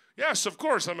 Yes, of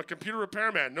course, I'm a computer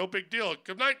repairman. No big deal.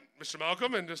 Good night, Mr.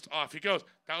 Malcolm, and just off he goes.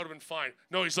 That would have been fine.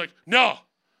 No, he's like, no,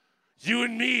 you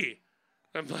and me.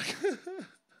 I'm like,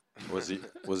 Was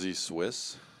he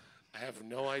Swiss? I have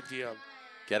no idea.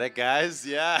 Get it, guys?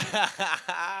 Yeah.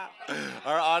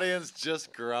 Our audience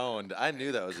just groaned. I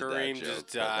knew that was Kareem a dad joke. just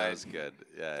but That died was good.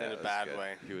 Yeah, in that a was bad good.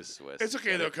 way. He was Swiss. It's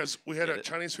okay, Get though, it? because we had Get a it?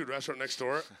 Chinese food restaurant next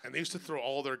door, and they used to throw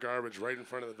all their garbage right in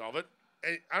front of the Velvet.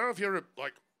 And I don't know if you ever,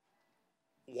 like,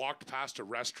 walked past a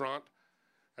restaurant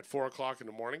at 4 o'clock in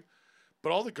the morning,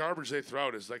 but all the garbage they throw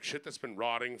out is, like, shit that's been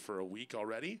rotting for a week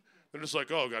already. They're just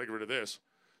like, oh, got to get rid of this.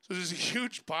 So there's a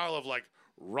huge pile of, like,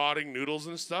 rotting noodles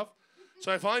and stuff.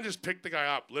 So I finally just picked the guy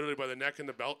up, literally by the neck and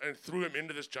the belt, and threw him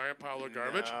into this giant pile of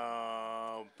garbage.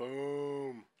 Oh,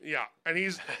 boom. Yeah, and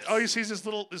he sees this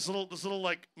little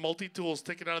like multi-tool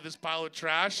sticking out of this pile of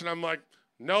trash, and I'm like,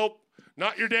 nope,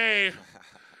 not your day,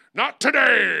 not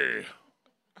today.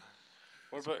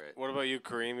 What about you,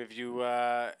 Kareem? Have you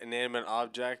inanimate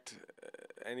object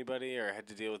anybody, or had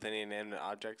to deal with any inanimate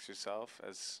objects yourself?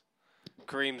 As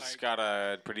Kareem's got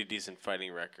a pretty decent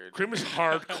fighting record. Cream is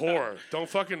hardcore.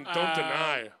 Don't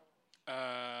deny.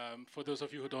 For those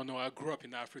of you who don't know, I grew up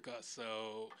in Africa,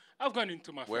 so I've gone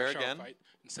into my Where first share again? fight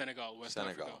in Senegal, West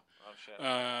Senegal. Africa. Oh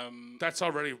shit. That's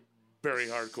already very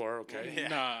hardcore. Okay.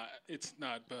 Nah, it's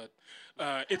not, but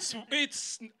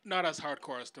it's not as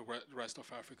hardcore as the rest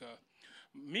of Africa.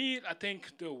 Me, I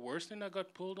think the worst thing that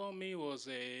got pulled on me was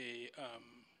a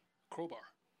crowbar.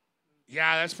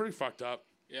 Yeah, that's pretty fucked up.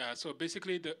 Yeah, so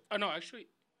basically I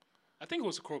think it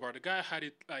was a crowbar. The guy had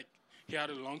it like he had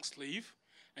a long sleeve,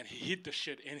 and he hit the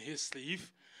shit in his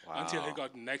sleeve until he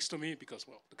got next to me because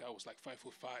the guy was like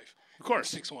 5'5". Of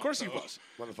course, 6'1", of course he so- was,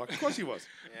 motherfucker. Of course he was.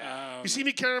 Yeah. You see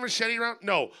me carrying a machete around?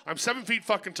 No, I'm 7 feet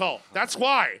fucking tall. That's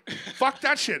why. Fuck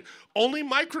that shit. Only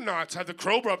micronauts have the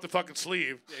crowbar up the fucking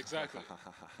sleeve. Exactly.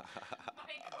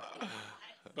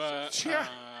 But Yeah.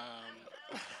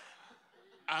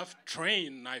 I've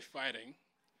trained knife fighting,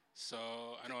 so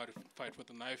I know how to fight with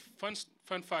a knife.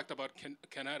 Fun fact about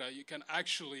Canada, you can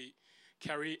actually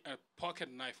carry a pocket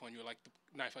knife on you, like the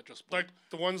knife I just pulled. Like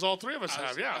the ones all three of us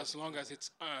have, yeah. As long as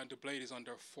it's the blade is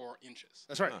under 4 inches.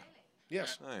 That's right.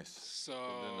 Yes. Nice. So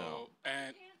know.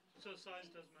 and So size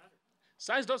does matter.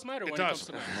 size does matter when does.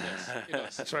 it comes to knives. Yes, it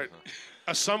does. That's right.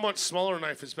 A somewhat smaller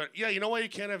knife is better. Yeah, you know why you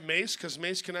can't have mace? Because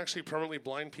mace can actually permanently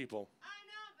blind people. I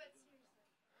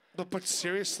know, but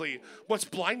seriously. But seriously, what's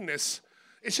blindness?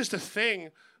 It's just a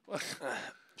thing.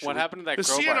 What happened to that The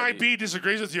crowbar? CNIB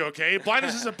disagrees with you, okay?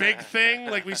 Blindness is a big thing.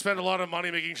 Like, we spend a lot of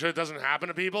money making sure it doesn't happen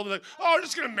to people. They're like, oh, we're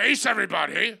just going to mace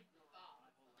everybody.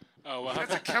 Oh, well,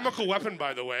 That's a chemical weapon,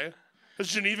 by the way. There's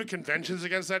Geneva Conventions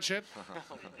against that shit.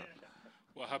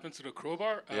 what happened to the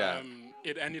crowbar? Yeah.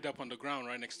 It ended up on the ground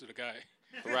right next to the guy.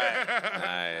 Right.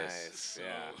 Nice.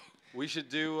 Yeah. We should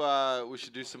do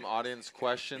some audience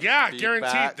questions. Yeah, feedback,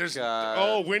 guaranteed.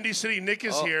 There's Windy City Nick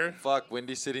is here. Fuck,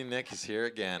 Windy City Nick is here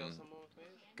again.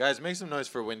 Guys, make some noise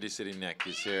for Windy City Nick.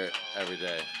 He's here every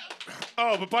day.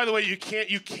 Oh, but by the way, you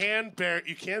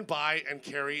can buy and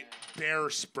carry bear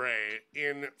spray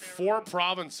in 4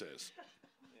 provinces.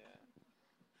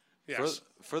 Yes.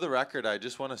 For the record, I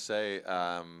just want to say,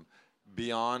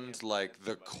 beyond like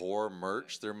the core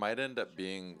merch, there might end up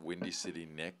being Windy City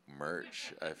Nick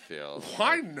merch. I feel.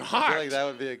 Why I not? feel like that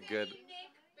would be a good. Nick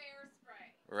Bear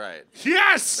Spray. Right.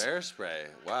 Yes. Bear spray.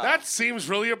 Wow. That seems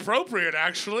really appropriate,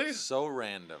 actually. so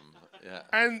random. Yeah.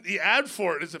 And the ad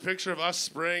for it is a picture of us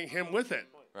spraying him with it.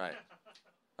 Right.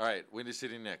 All right. Windy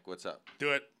City Nick, what's up?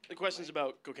 Do it. The question's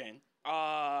about cocaine. And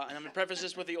I'm gonna preface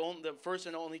this with the first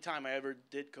and only time I ever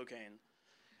did cocaine.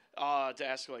 To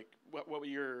ask like what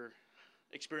your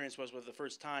experience was with the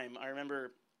first time. I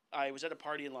remember I was at a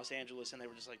party in Los Angeles and they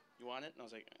were just like, "You want it?" And I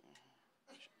was like,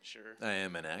 "Sure." I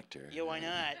am an actor. Yeah, why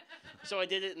not? So I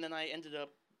did it, and then I ended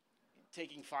up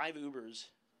taking 5 Ubers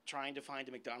trying to find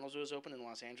a McDonald's that was open in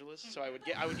Los Angeles. So I would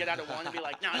get out of one and be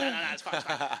like, no, it's fine.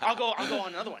 I'll go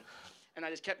on another one. And I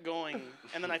just kept going,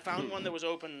 and then I found one that was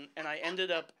open, and I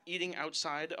ended up eating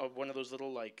outside of one of those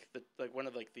little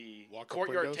the Walk-up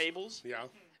courtyard windows? tables, Yeah.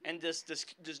 and just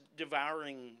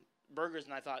devouring burgers.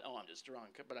 And I thought, oh, I'm just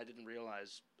drunk, but I didn't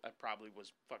realize I probably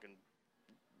was fucking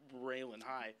railing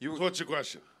high. So what's your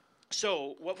question?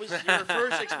 So, what was your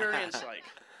first experience like?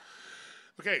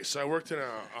 Okay, so I worked in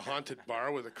a haunted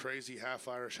bar with a crazy half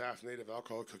Irish, half native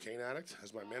alcoholic cocaine addict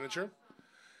as my manager.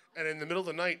 And in the middle of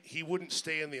the night, he wouldn't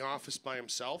stay in the office by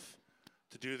himself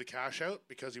to do the cash out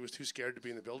because he was too scared to be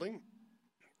in the building.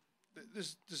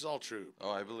 This is all true.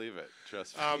 Oh, I believe it.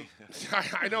 Trust me.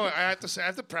 I know I have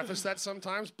to preface that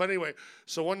sometimes. But anyway,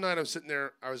 so one night I'm sitting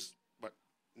there. I was,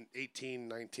 18,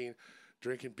 19,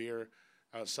 drinking beer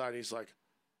outside. He's like,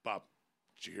 "Bob,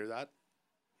 did you hear that?"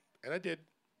 And I did.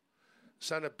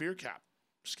 Sound a beer cap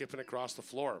skipping across the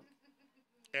floor.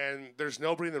 And there's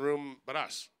nobody in the room but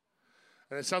us.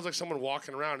 And it sounds like someone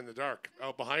walking around in the dark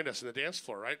out behind us in the dance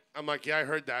floor, right? I'm like, yeah, I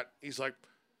heard that. He's like,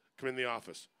 come in the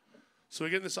office. So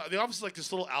we get in the office is like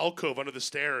this little alcove under the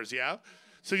stairs, yeah?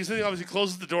 So he's in the office, he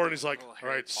closes the door, and he's like, all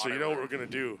right, so you know what we're going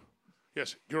to do?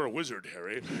 Yes, you're a wizard,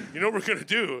 Harry. You know what we're going to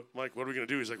do? I'm like, what are we going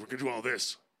to do? He's like, we're going to do all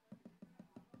this.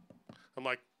 I'm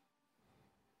like,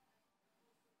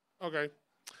 okay.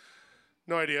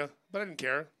 No idea, but I didn't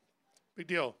care. Big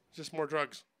deal. Just more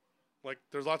drugs. Like,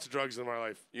 there's lots of drugs in my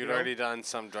life. You'd already done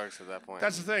some drugs at that point.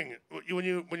 That's the thing. When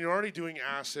you're already doing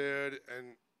acid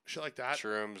and shit like that.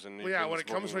 Shrooms and well, yeah, when it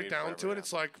comes right down to it,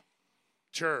 it's like,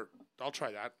 sure, I'll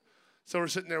try that. So we're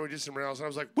sitting there, we did some rails, and I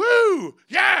was like, woo,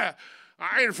 yeah,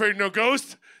 I ain't afraid of no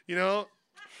ghost, you know.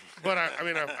 But I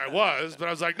was, but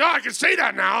I was like, no, I can say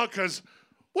that now because,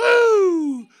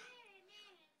 woo.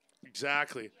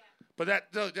 Exactly. But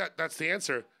that's the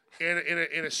answer.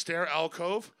 In a stair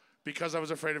alcove. Because I was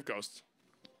afraid of ghosts.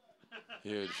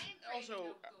 Huge.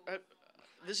 Also,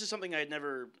 this is something I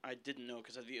didn't know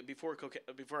because before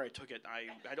I took it,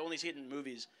 I'd only seen it in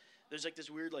movies. There's like this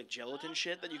weird like gelatin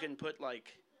shit that you can put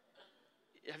like.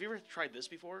 Have you ever tried this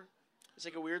before? It's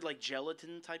like a weird like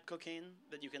gelatin type cocaine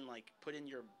that you can like put in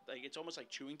your like it's almost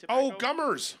like chewing tobacco. Oh,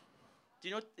 gummers. Do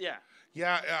you know? Yeah.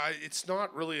 Yeah, it's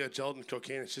not really a gelatin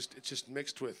cocaine. It's just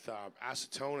mixed with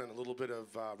acetone and a little bit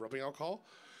of rubbing alcohol.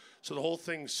 So the whole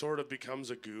thing sort of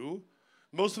becomes a goo.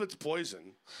 Most of it's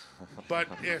poison. but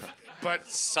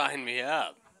sign me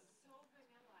up.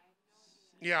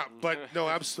 Yeah, but no,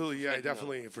 absolutely. Yeah,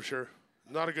 definitely, for sure.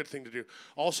 Not a good thing to do.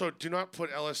 Also, do not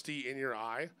put LSD in your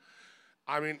eye.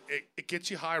 I mean, it gets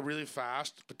you high really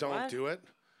fast, but don't do it.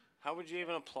 How would you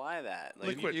even apply that? Like,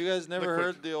 liquid. You guys never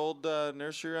heard the old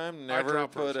nursery rhyme? Never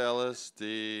put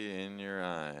LSD in your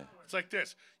eye. It's like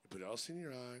this. You put LSD in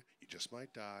your eye, you just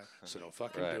might die, so don't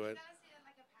fucking do it.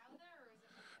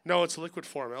 No, it's a liquid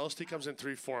form. LSD comes in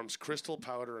 3 forms: crystal,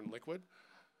 powder, and liquid.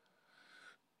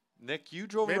 Nick, you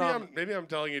drove around. Maybe I'm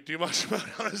telling you too much about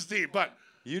LSD, but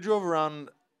you drove around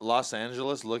Los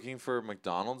Angeles looking for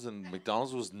McDonald's, and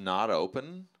McDonald's was not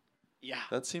open. Yeah.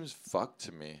 That seems fucked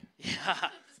to me. Yeah.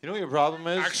 You know what your problem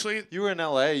is? Actually, you were in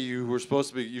LA. You were supposed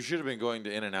to be. You should have been going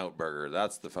to In-N-Out Burger.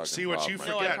 That's the fucking See what problem. you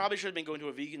forget. No, I probably should have been going to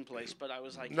a vegan place, but I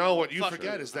was like, no. What you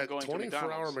forget is that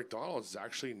 24-hour McDonald's is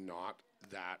actually not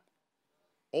that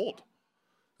old.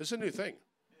 This is a new thing.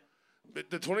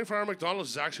 The 24-hour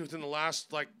McDonald's is actually within the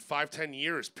last like 5-10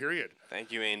 years. Period.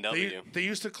 Thank you, A&W. They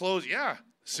used to close. Yeah,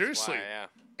 seriously. Yeah.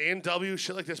 A&W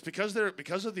shit like this because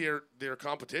of their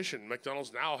competition.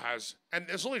 McDonald's now has, and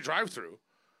it's only drive-through.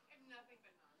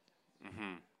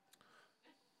 Mm-hmm.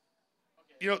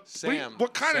 You know, Sam,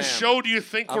 what kind of show do you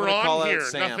think we're on here?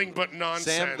 Nothing but nonsense.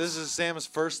 Sam, this is Sam's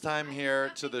first time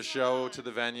here to the show, to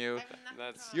the venue.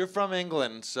 You're from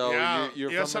England, so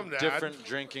you're from a different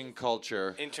drinking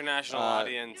culture. International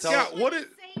audience.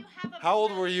 How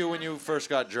old were you when you first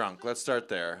got drunk? Let's start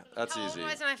there. That's easy. How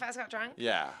old was when I first got drunk?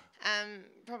 Yeah.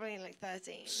 Probably like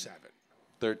 13.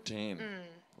 13.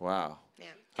 Wow. Yeah.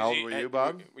 How old were you,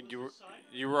 Bob?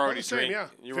 You were already drinking. Yeah.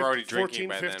 You were already 14, drinking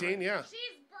by 15, then. Right? yeah.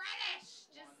 She's British.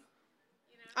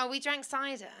 Oh, we drank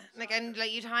cider. And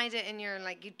you'd hide it in your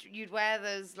you'd wear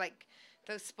those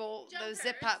those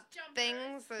zip up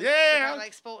things. Those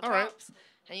sport tops.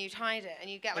 and you'd hide it, and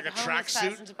you'd get Like like a a homeless tracksuit?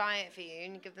 person to buy it for you,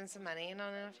 and you give them some money, and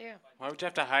on and off you. Why would you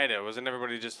have to hide it? Wasn't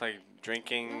everybody just like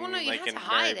drinking, Well, no, you like have in to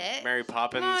hide it. Mary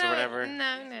Poppins No, or whatever?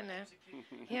 No.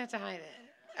 You have to hide it.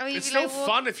 I mean, It's you'd be no like,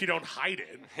 fun if you don't hide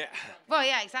it. Yeah. Well,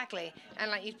 yeah, exactly. And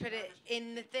like you'd put it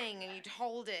in the thing, and you'd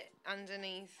hold it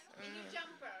underneath.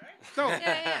 No.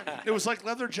 Yeah. It was like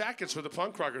leather jackets for the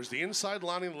punk rockers. The inside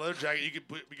lining of the leather jacket, you could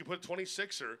put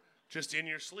 26er just in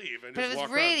your sleeve and But just it was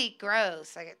walk really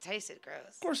gross. Like it tasted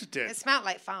gross. Of course it did. It smelled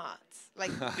like farts.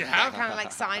 Like Yeah? that kind of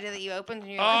like cider that you opened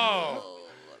and you're Oh.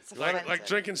 like, Like offensive.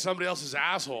 drinking somebody else's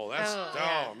asshole. That's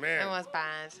yeah. man. It was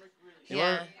bad. You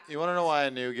Yeah. want to know why I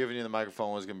knew giving you the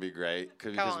microphone was going to be great?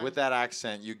 Because on. with that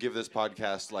accent, you give this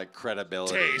podcast like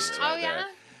credibility. Taste. Oh, yeah?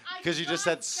 Because you just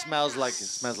said smells like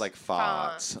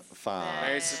farts.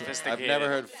 Very Farts. sophisticated. I've never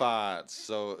heard farts,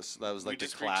 so that was like the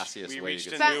just reached- classiest we way you reached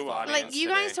could a say But new fart. audience. like you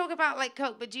guys today. talk about like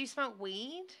coke, but do you smoke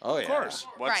weed? Oh yeah. Of course.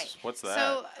 What's that?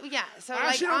 So yeah. So I like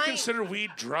actually don't consider weed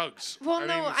drugs. Well, I mean,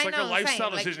 no, it's I like know, a lifestyle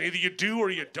same, like- decision. Either you do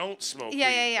or you don't smoke Yeah,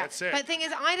 weed. yeah, yeah. That's it. But the thing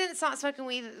is, I didn't start smoking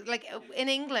weed like in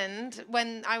England.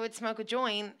 When I would smoke a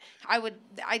joint,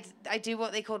 I'd do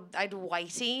what they called I'd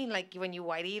whitey, like when you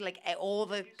whitey, like all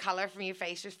the color from your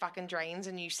face just fucking drains,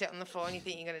 and you sit on the floor and you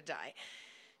think you're gonna die.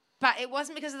 But it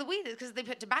wasn't because of the weed; it's because they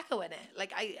put tobacco in it.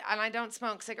 Like I don't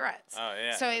smoke cigarettes. Oh,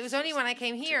 yeah, So it that's was only just when I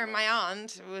came here, and my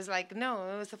aunt was like,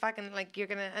 "No, it was the fucking like you're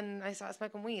gonna." And I started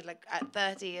smoking weed like at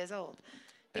 30 years old.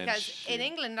 And Because she- in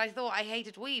England, I thought I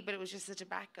hated weed, but it was just the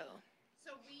tobacco.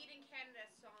 So weed in Canada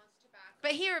sans tobacco.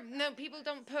 But here, no, people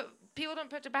don't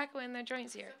put tobacco in their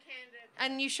joints here, Canada.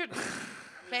 and you shouldn't.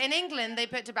 But in England, they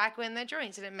put tobacco in their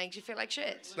joints, and it makes you feel like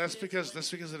shit. That's because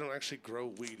they don't actually grow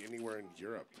weed anywhere in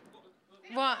Europe,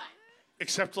 What?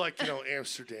 except like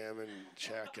Amsterdam and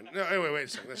Czech and no. Anyway, wait a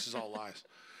second. This is all lies.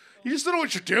 You just don't know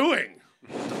what you're doing.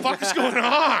 What the fuck is going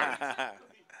on?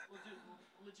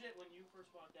 Legit, when you first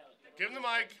walked out, Give him the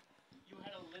mic.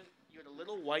 you had a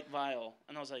little white vial,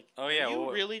 and I was like, Oh, yeah, are you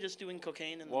what- really just doing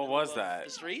cocaine in the what middle was of that?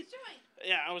 the street?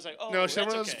 Yeah, I was like, oh, No, it's that's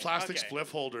one of those okay. plastic okay. spliff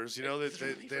holders. You know that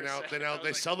they now I was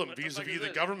like, sell them what the fuck vis-a-vis is the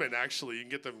this? government. Actually, you can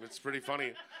get them. It's pretty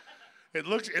funny. It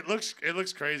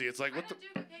looks crazy. It's like what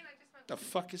the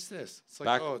fuck is this? It's like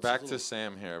Back oh, it's back a to little-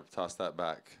 Sam here. Toss that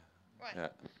back. What? Yeah.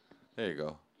 There you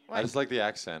go. I What? just like the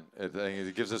accent.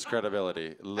 It gives us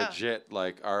credibility. Legit,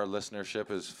 like our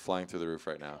listenership is flying through the roof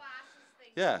right now.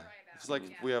 Yeah. It's like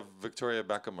we have Victoria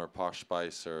Beckham or Posh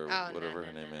Spice or Oh, whatever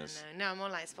her name is. No, more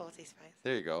like Sporty Spice.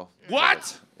 There you go.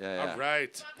 What? Yeah. All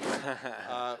right.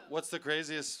 What's the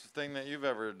craziest thing that you've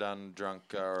ever done drunk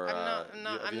or?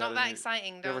 I'm not that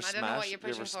exciting. you ever I don't know what smash- you're you ever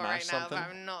pushing for right smash now, but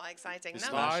something? I'm not exciting. You No,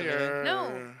 smash anything? Liar.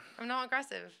 no, I'm not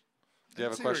aggressive. Do you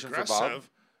have a Say you're question for Bob? aggressive.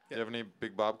 Do you have any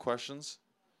Big Bob questions?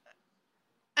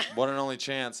 One and only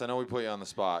chance. I know we put you on the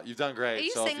spot. You've done great. Are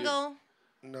you so if single?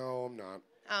 No, I'm not.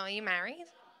 Oh, are you married?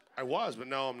 I was, but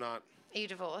no, I'm not. Are you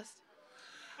divorced?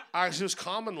 Actually, it was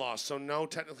common law, so no,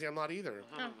 technically I'm not either.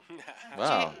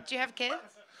 Wow. Do you have kids?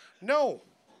 No.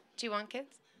 Do you want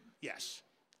kids? Yes.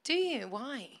 Do you?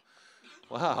 Why?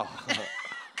 Wow.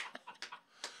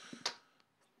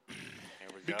 Here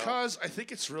we go. Because I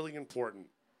think it's really important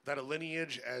that a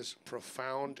lineage as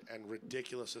profound and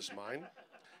ridiculous as mine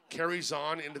carries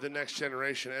on into the next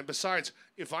generation. And besides,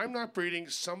 if I'm not breeding,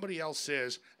 somebody else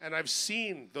is. And I've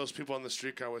seen those people on the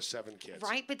streetcar with 7 kids.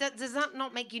 Right, but does that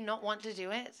not make you not want to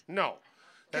do it? No.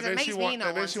 'Cause it makes me not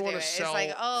that makes want you to want do to it. It's sell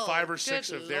like, oh, 5 or 6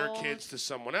 good of their Lord. kids to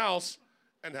someone else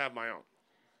and have my own.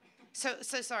 So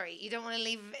sorry, you don't want to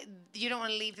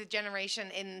leave the generation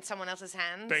in someone else's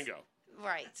hands. Bingo.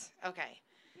 Right. Okay.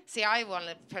 See, I want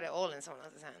to put it all in someone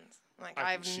else's hands. Like I I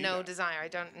can have see no that. desire. I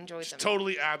don't enjoy them.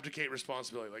 Totally abdicate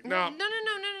responsibility. Like, No, no,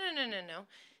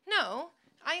 no.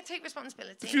 I take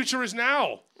responsibility. the future is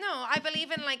now. No, I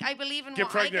believe in Get what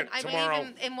pregnant I tomorrow.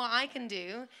 believe in what I can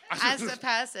do as a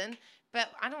person, but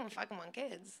I don't fucking want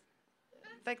kids.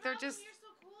 Like they're just.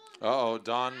 Uh-oh,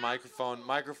 Don,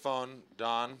 microphone,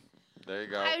 Don. There you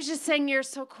go. I was just saying you're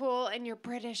so cool and you're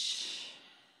British.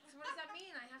 What does that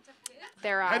mean? I have to have kids?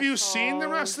 They're Have you seen the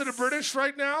rest of the assholes. British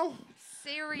right now?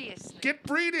 Seriously. Get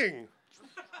breeding.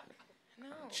 No.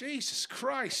 Jesus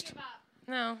Christ.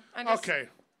 No. I just, Okay.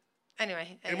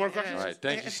 Anyway. Any more questions? All right,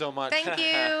 thank you so much. Thank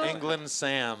you. England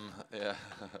Sam. Yeah.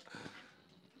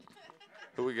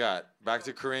 Who we got? Back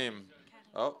to Kareem.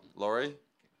 Oh, Lori?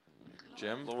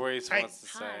 Jim? Lori Hey. wants to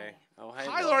say. Oh, hey,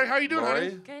 Hi, Lori. How you doing, Lori?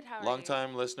 honey? Good, how are Long you?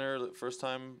 time listener, first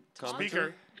time commenter?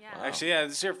 Speaker. Yeah. Actually, yeah,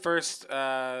 this is your first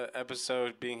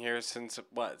episode being here since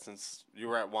what? Since you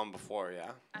were at one before,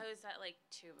 yeah. I was at like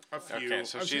 2 A before. few. Okay,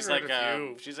 so I've she's seen her like at a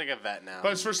few. she's like a vet now.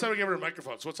 But it's the first time we gave her a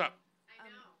microphone. So what's up?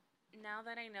 Now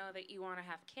that I know that you want to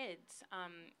have kids,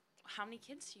 How many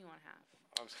kids do you want to have?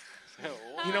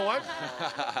 You know what?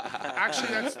 Actually,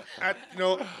 that's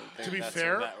to be That's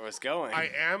fair, where that was going. I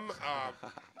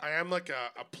am like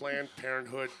a Planned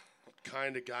Parenthood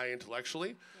kind of guy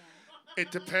intellectually. Yeah.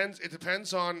 It depends. It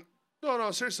depends on.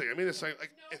 No, seriously. I mean, it's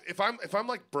like if I'm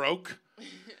like broke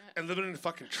and living in a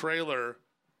fucking trailer,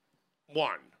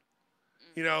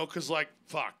 because like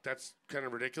fuck, that's kind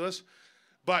of ridiculous.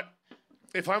 But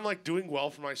if I'm like doing well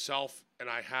for myself and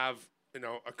I have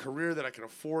a career that I can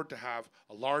afford to have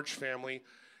a large family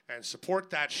and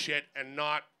support that shit and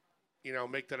not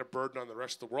make that a burden on the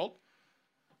rest of the world,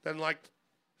 then like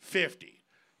 50.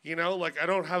 Like I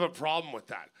don't have a problem with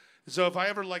that. So if I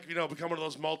ever become one of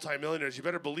those multimillionaires, you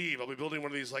better believe I'll be building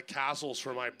one of these like castles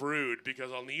for my brood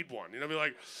because I'll need one.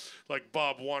 Be like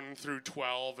Bob 1 through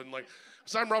 12 and like,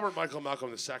 so I'm Robert Michael Malcolm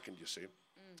II, you see.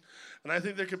 And I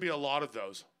think there could be a lot of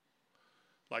those.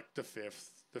 Like the 5th,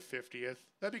 the 50th.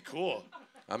 That'd be cool.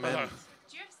 I'm in. Do you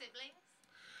have siblings?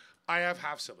 I have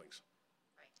half siblings.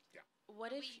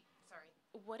 What if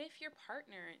Sorry. what if your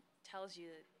partner tells you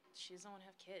that she doesn't want to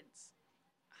have kids?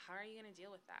 How are you going to deal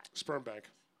with that? Sperm bank.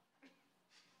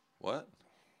 What?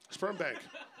 Sperm bank.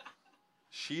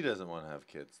 She doesn't want to have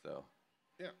kids, though.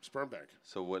 Yeah, sperm bank.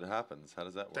 So what happens? How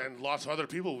does that work? Then lots of other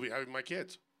people will be having my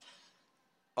kids.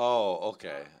 Oh,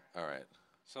 okay. All right.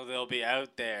 So they'll be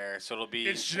out there. So it'll be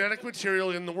It's genetic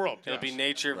material in the world. it'll be yes.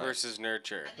 nature Right. versus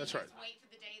nurture. That's right. Wait for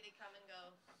the day they come and go.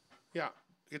 Yeah.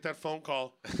 Get that phone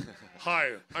call.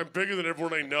 Hi, I'm bigger than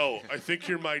everyone I know. I think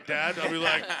you're my dad. I'll be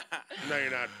like, no,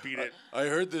 you're not. Beat it. I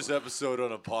heard this episode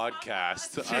on a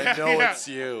podcast. Yeah, I know yeah. it's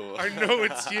you. I know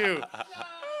it's you.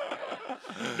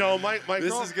 No, my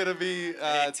This girl. is gonna be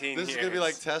 18 this is gonna be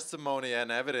like years. testimony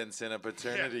and evidence in a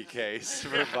paternity case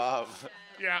for Bob.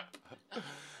 Yeah.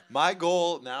 My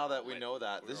goal now that we know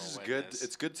that this is all good. witness.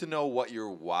 It's good to know what your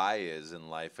why is in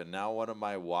life. And now one of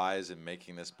my whys in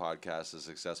making this podcast a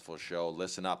successful show,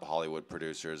 listen up, Hollywood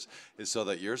producers, is so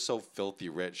that you're so filthy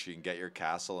rich you can get your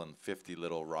castle and 50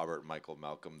 little Robert Michael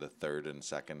Malcolm the third and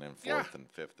second and fourth Yeah. and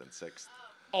fifth and sixth.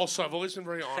 Also, I've always been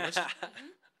very honest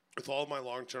with all of my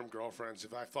long-term girlfriends.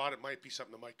 If I thought it might be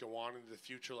something that might go on into the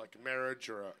future, like a marriage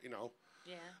or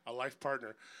Yeah. a life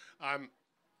partner, I've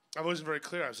always been very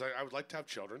clear. I was like, I would like to have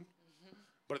children,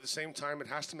 but at the same time, it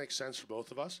has to make sense for both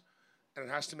of us, and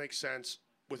it has to make sense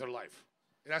with our life.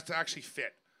 It has to actually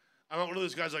fit. I'm not one of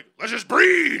those guys like, let's just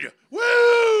breed,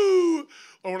 woo!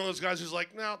 Or one of those guys who's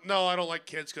like, no, I don't like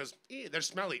kids because they're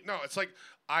smelly. No, it's like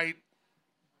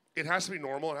it has to be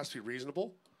normal. It has to be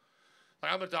reasonable.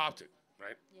 Like I'm adopted,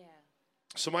 right? Yeah.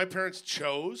 So my parents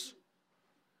chose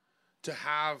to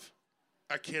have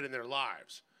a kid in their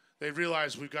lives. They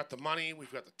realized we've got the money,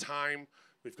 we've got the time,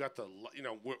 we've got the,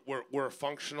 we're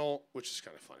functional, which is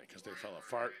kind of funny because they fell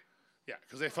apart. Yeah,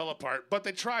 because they fell apart, but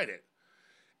they tried it.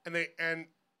 And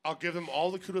I'll give them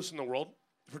all the kudos in the world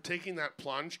for taking that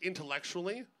plunge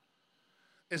intellectually.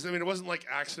 It wasn't like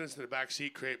accidents in the back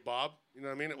seat create Bob. You know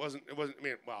what I mean? It wasn't,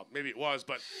 well, maybe it was,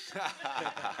 but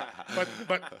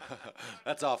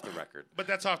That's off the record. But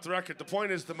that's off the record. The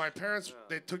point is that my parents,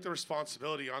 they took the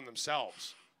responsibility on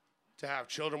themselves to have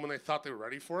children when they thought they were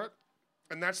ready for it.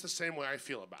 And that's the same way I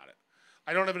feel about it.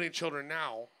 I don't have any children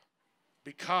now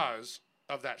because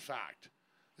of that fact.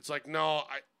 It's like, no,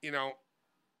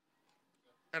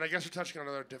 and I guess we're touching on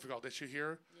another difficult issue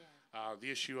here. Yeah.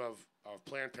 The issue of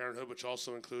Planned Parenthood, which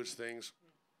also includes things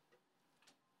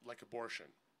like abortion.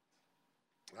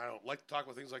 I don't like to talk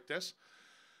about things like this,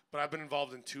 but I've been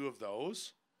involved in 2 of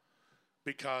those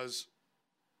because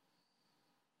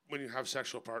when you have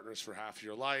sexual partners for half of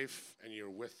your life and you're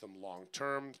with them long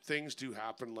term, things do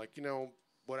happen like,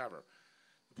 whatever.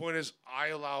 The point is, I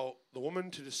allow the woman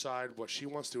to decide what she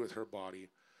wants to do with her body,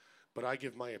 but I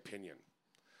give my opinion.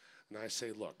 And I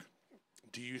say, look,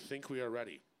 do you think we are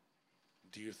ready?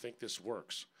 Do you think this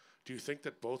works? Do you think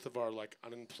that both of our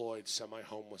unemployed,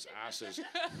 semi-homeless asses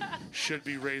should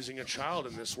be raising a child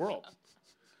in this world?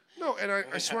 No, and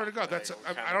I swear to God, that's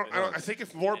I think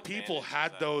if more people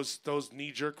had those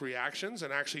knee-jerk reactions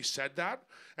and actually said that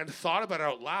and thought about it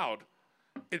out loud,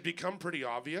 it'd become pretty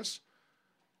obvious,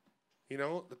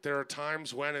 that there are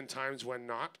times when and times when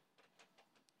not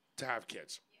to have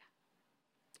kids.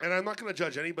 Yeah. And I'm not going to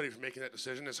judge anybody for making that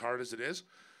decision, as hard as it is.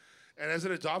 And as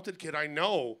an adopted kid, I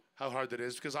know how hard that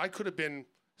is because I could have been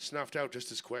snuffed out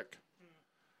just as quick,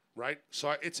 right?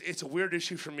 So it's a weird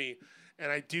issue for me.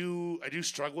 And I do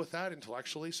struggle with that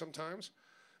intellectually sometimes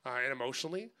and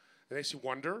emotionally. It makes you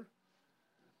wonder.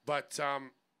 But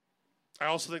I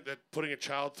also think that putting a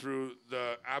child through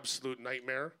the absolute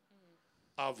nightmare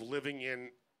of living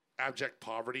in abject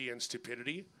poverty and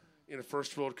stupidity in a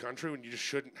first world country when you just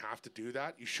shouldn't have to do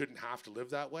that. You shouldn't have to live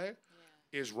that way.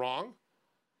 Is wrong.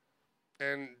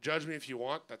 And judge me if you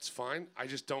want. That's fine. I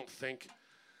just don't think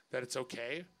that it's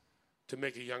okay to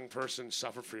make a young person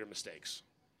suffer for your mistakes.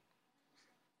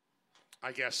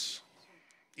 I guess,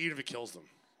 even if it kills them.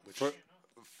 Which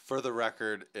For the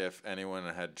record, if anyone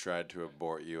had tried to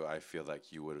abort you, I feel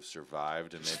like you would have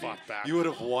survived and maybe fought back. you would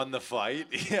have won the fight.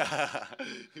 Yeah.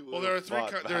 Well, there are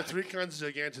three kinds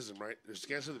of gigantism, right? There's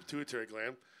cancer of the pituitary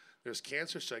gland. There's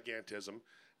cancer gigantism.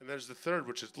 And there's the third,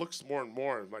 which looks more and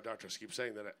more, my doctors keep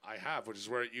saying that I have, which is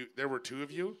where there were two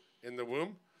of you in the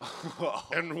womb,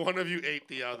 and one of you ate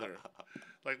the other.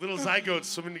 Like little zygotes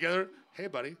swimming together. Hey,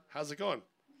 buddy, how's it going?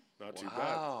 Not too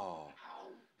bad.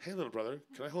 Hey, little brother,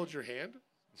 can I hold your hand?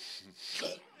 So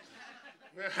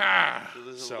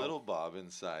there's a little Bob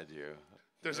inside you.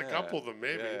 There's a couple of them,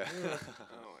 maybe. Yeah.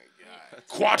 Oh my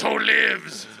god. Quato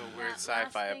lives! It's a weird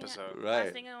sci-fi episode. Right.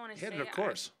 Last thing I want to say, of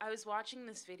course. I was watching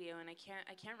this video and I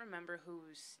can't remember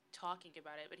who's talking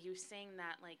about it, but he was saying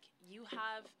that like you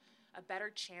have a better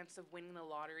chance of winning the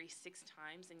lottery 6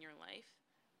 times in your life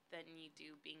than you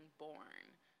do being born.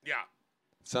 Yeah.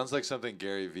 Sounds like something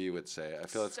Gary Vee would say. I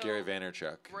feel it's So, Gary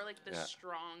Vaynerchuk. We're like the Yeah.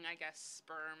 strong, I guess,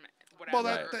 sperm, whatever.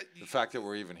 Well, Right. The fact that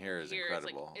we're even here is here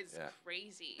incredible. is like,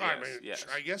 crazy. I mean, yes.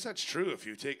 I guess that's true. If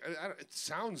you take, it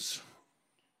sounds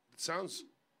Yeah, it's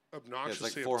obnoxiously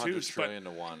like 400 obtuse, trillion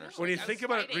to 1 or when something. you I think was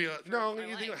about it, fighting real, for no, my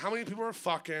you think life. how many people are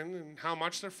fucking and how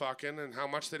much they're fucking and how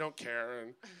much they don't care,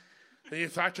 and then you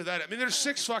factor that. I mean, there's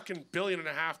 6 fucking billion and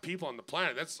a half people on the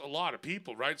planet. That's a lot of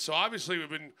people, right? So obviously we've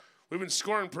been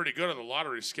scoring pretty good on the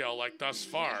lottery scale, like thus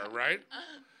far, right?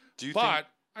 Do you But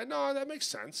I know that makes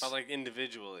sense. But like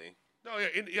individually. No,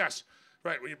 yeah, yes,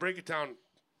 right. When you break it down,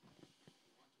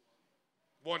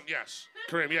 yes,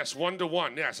 Kareem, yes, 1 to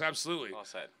 1, yes, absolutely. Well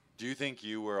said. do you think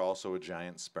you were also a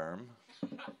giant sperm?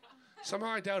 Somehow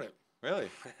I doubt it. Really?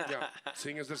 Yeah,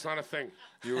 seeing as it's not a thing.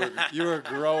 You were a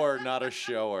grower, not a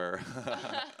shower.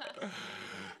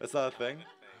 That's not a thing?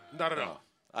 Not at all.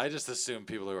 I just assume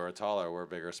people who are taller were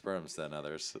bigger sperms than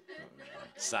others.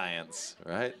 Science,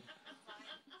 right?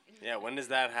 Yeah, when does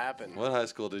that happen? What high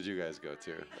school did you guys go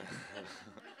to?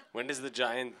 When does the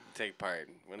giant take part?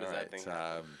 When does All that thing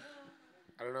happen?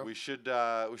 I don't know. we should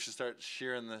start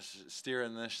steering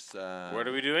this. What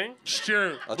are we doing?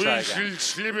 Steer. I'll try again.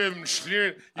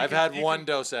 Steer. I've had one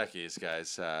Dos Equis,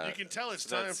 guys. You can tell it's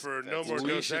So time that's- for no that's- more we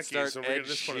Dos should Equis, start so we're getting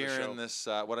this part of the show. Sheeran this.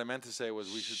 What I meant to say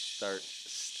was we should start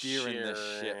steering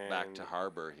this shit back to Sheeran.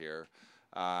 harbor here.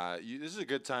 This is a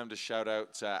good time to shout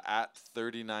out at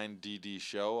 39DD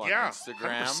Show on Yeah,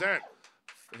 Instagram. 100%.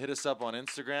 Hit us up on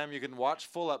Instagram. You can watch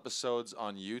full episodes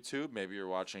on YouTube. Maybe you're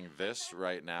watching this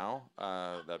right now.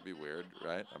 That'd be weird,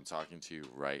 right? I'm talking to you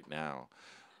right now.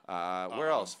 Where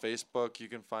else? Facebook, you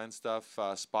can find stuff.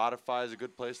 Spotify is a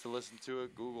good place to listen to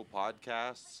it. Google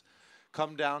Podcasts.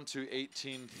 Come down to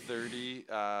 1830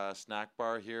 Snack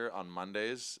Bar here on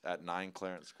Mondays at 9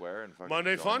 Clarence Square. And fucking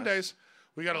Monday join Fun us. Days.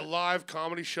 We got a live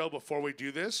comedy show before we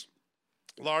do this.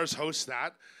 Lars hosts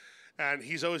that. And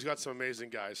he's always got some amazing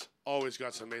guys. Always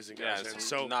got some amazing Yeah, guys. some and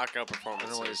so knockout I don't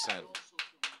know what you're performances. saying.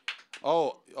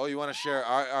 Oh, you want to share?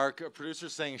 Our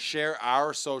producer's saying share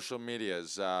our social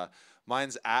medias.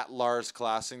 Mine's at Lars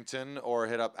Classington or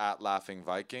hit up at Laughing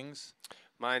Vikings.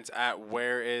 Mine's at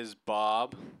Where Is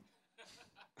Bob?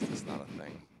 It's not a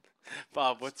thing.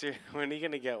 Bob, when are you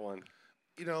gonna get one?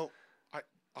 you know,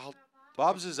 I'll.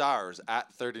 Bob's is ours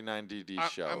at 39DD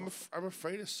Show. I'm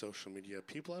afraid of social media.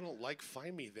 People I don't like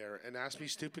find me there and ask me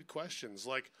stupid questions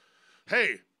like,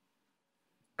 "Hey,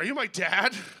 are you my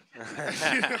dad?" You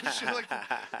know, shit like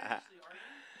that.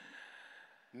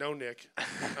 No, Nick,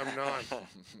 I'm not.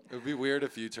 It would be weird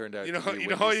if you turned out You know, to be you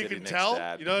know Windy how you City can Nick's tell.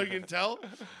 dad. You know how you can tell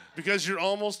because you're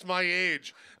almost my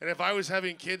age, and if I was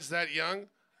having kids that young,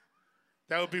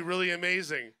 that would be really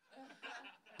amazing,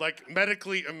 like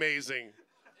medically amazing.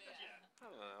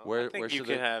 Where I think should you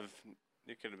could have.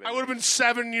 You could have been. I would have been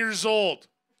 7 years old.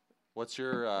 What's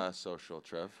your social,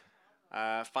 Trev?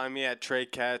 Find me at Trey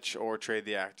Catch or Trey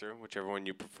the Actor, whichever one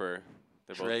you prefer.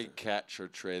 They're Trey both. Catch or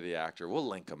Trey the Actor. We'll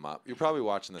link them up. You're probably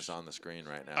watching this on the screen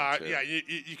right now. Too. Yeah,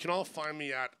 you can all find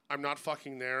me at I'm not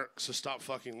fucking there, so stop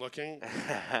fucking looking.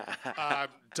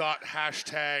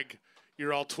 #,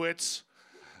 you're all twits.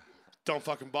 Don't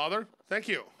fucking bother. Thank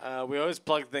you. We always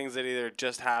plug things that either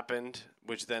just happened,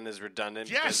 which then is redundant.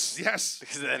 Yes, yes.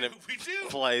 Because then it We do.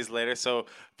 plays later. So if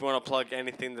you want to plug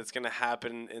anything that's going to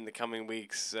happen in the coming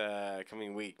weeks,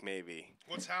 coming week maybe.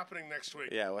 What's happening next week?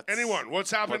 Yeah. What's happening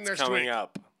what's next coming week?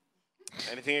 up?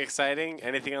 Anything exciting?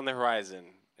 Anything on the horizon?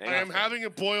 I am having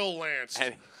a boil lance.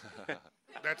 Any-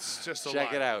 That's just a Check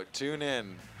lie. it out. Tune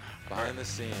in. Behind the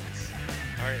scenes.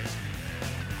 All right.